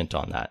movement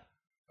on that.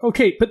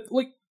 Okay, but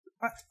like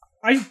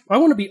I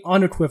want to be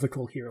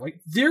unequivocal here.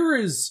 Like, there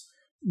is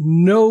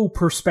no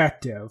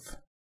perspective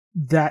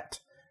that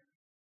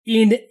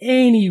in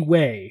any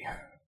way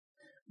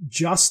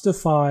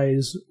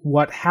justifies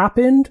what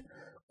happened,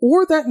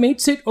 or that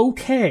makes it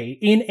okay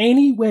in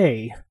any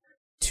way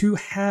to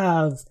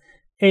have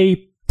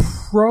a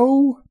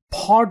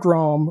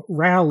pro-pogrom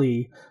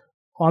rally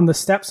on the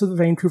steps of the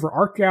Vancouver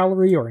Art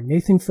Gallery or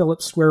Nathan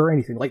Phillips Square or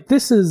anything. Like,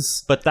 this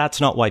is... But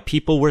that's not why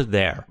people were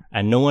there,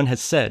 and no one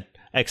has said,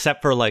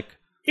 except for like...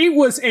 It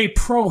was a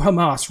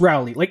pro-Hamas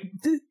rally. Like,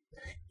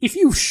 if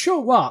you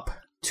show up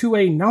to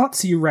a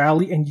Nazi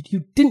rally and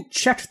you didn't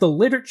check the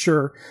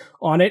literature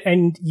on it,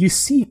 and you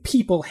see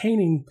people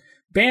hanging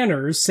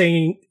banners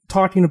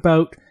talking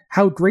about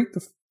how great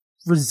the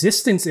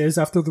resistance is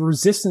after the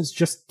resistance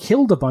just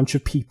killed a bunch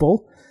of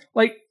people,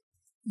 like,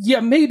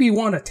 you maybe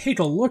want to take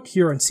a look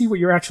here and see what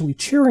you're actually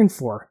cheering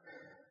for.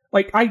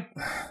 Like, I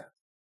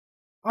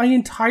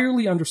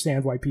entirely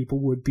understand why people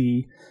would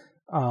be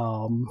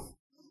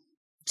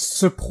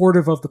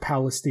supportive of the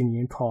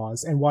Palestinian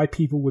cause, and why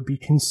people would be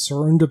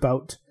concerned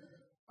about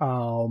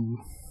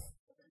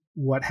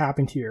what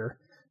happened here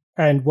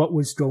and what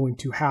was going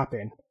to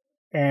happen.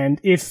 And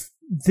if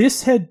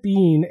this had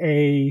been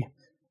a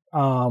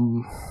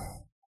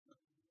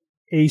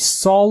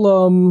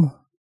solemn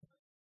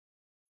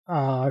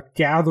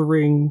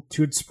gathering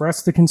to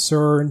express the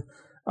concern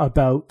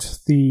about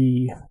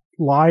the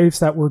lives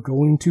that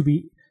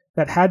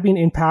had been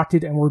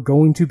impacted and were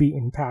going to be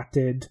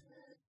impacted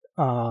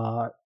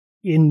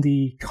in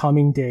the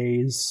coming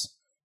days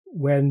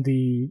when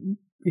the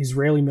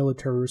Israeli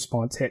military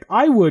response hit,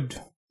 I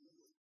would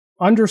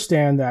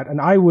understand that,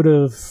 and I would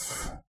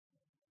have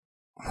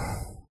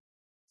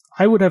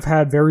I would have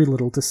had very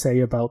little to say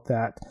about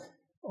that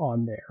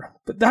on there.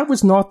 But that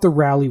was not the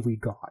rally we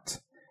got.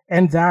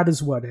 And that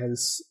is what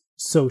has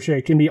so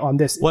shaken me on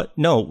this. What?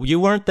 No, you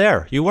weren't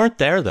there. You weren't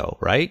there, though,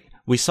 right?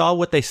 We saw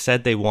what they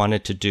said they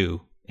wanted to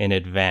do in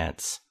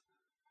advance.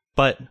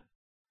 But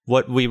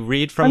what we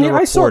read from the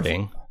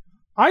reporting...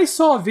 I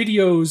saw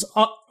videos...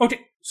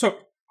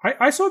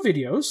 I saw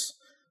videos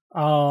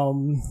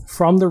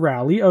from the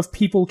rally of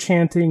people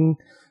chanting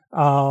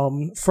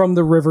from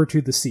the river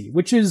to the sea,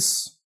 which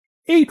is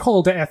a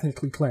call to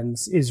ethnically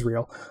cleanse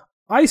Israel.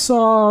 I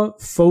saw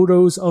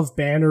photos of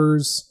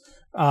banners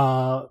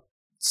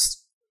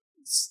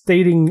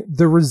stating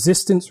the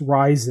resistance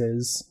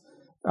rises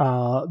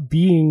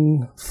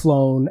being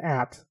flown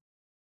at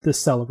this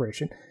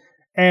celebration.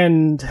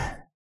 And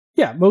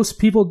yeah, most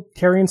people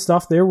carrying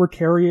stuff there were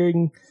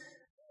carrying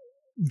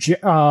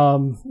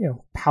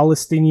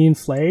Palestinian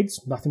flags.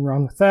 Nothing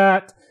wrong with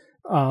that.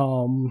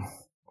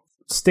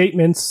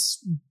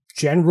 Statements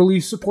generally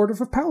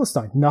supportive of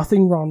Palestine.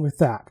 Nothing wrong with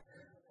that.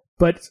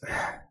 But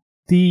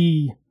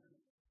the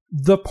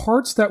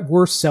parts that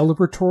were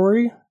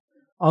celebratory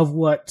of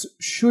what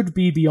should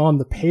be beyond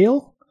the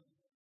pale,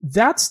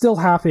 that still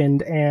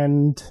happened,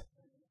 and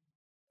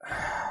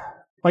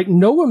like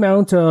no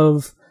amount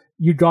of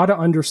you gotta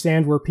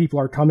understand where people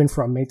are coming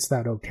from makes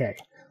that okay.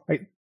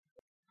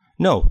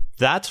 No,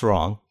 that's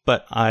wrong,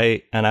 but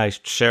I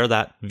share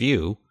that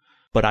view,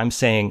 but I'm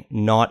saying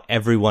not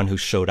everyone who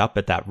showed up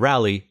at that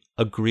rally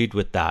agreed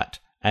with that.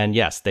 And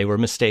yes, they were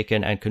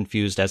mistaken and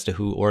confused as to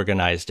who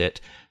organized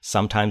it.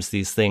 Sometimes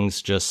these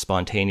things just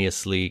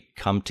spontaneously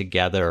come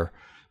together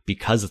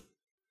because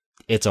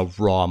it's a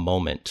raw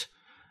moment.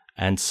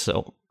 And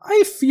so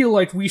I feel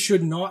like we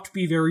should not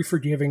be very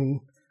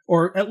forgiving,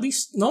 or at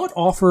least not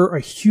offer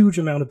a huge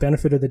amount of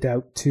benefit of the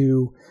doubt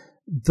to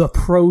the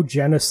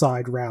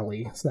pro-genocide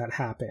rallies that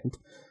happened.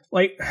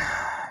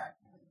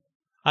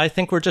 I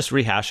think we're just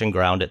rehashing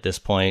ground at this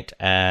point,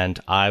 and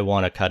I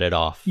want to cut it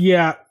off.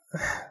 Yeah,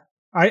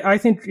 I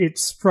think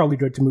it's probably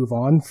good to move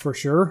on, for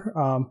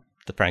sure.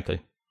 Frankly.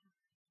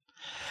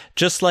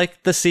 Just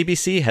like the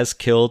CBC has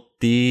killed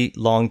the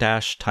long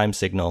dash time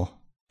signal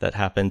that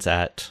happens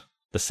at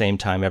the same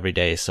time every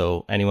day,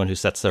 so anyone who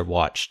sets their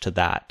watch to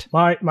that.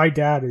 My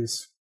dad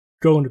is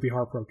going to be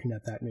heartbroken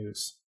at that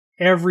news.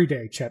 Every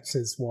day checks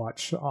his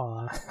watch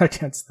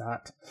against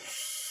that,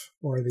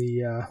 or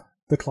the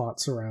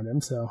clocks around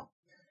him. So,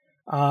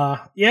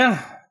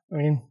 yeah, I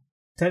mean,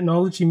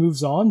 technology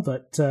moves on,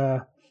 but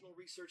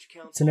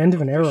it's an end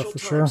of an era for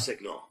sure.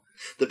 Signal.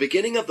 The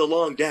beginning of the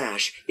long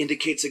dash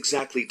indicates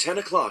exactly 10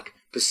 o'clock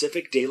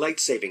Pacific Daylight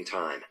Saving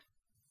Time.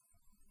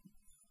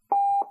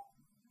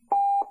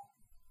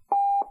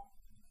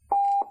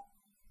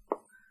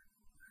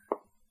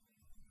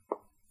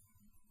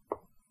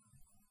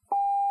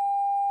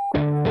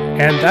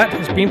 And that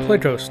has been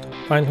Playtoast.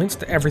 Find links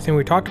to everything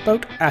we talked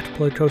about at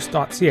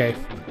playtoast.ca.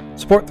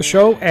 Support the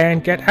show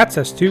and get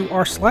access to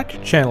our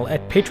Slack channel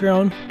at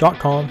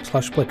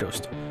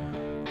patreon.com/playtoast.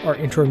 Our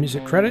intro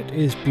music credit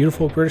is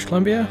Beautiful British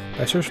Columbia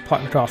by Serge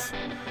Plotnikoff.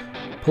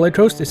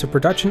 Playtoast is a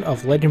production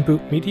of Legend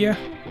Boot Media,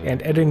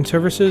 and editing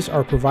services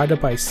are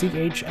provided by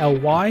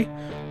CHLY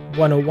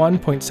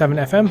 101.7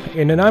 FM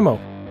in Nanaimo.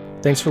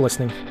 Thanks for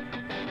listening.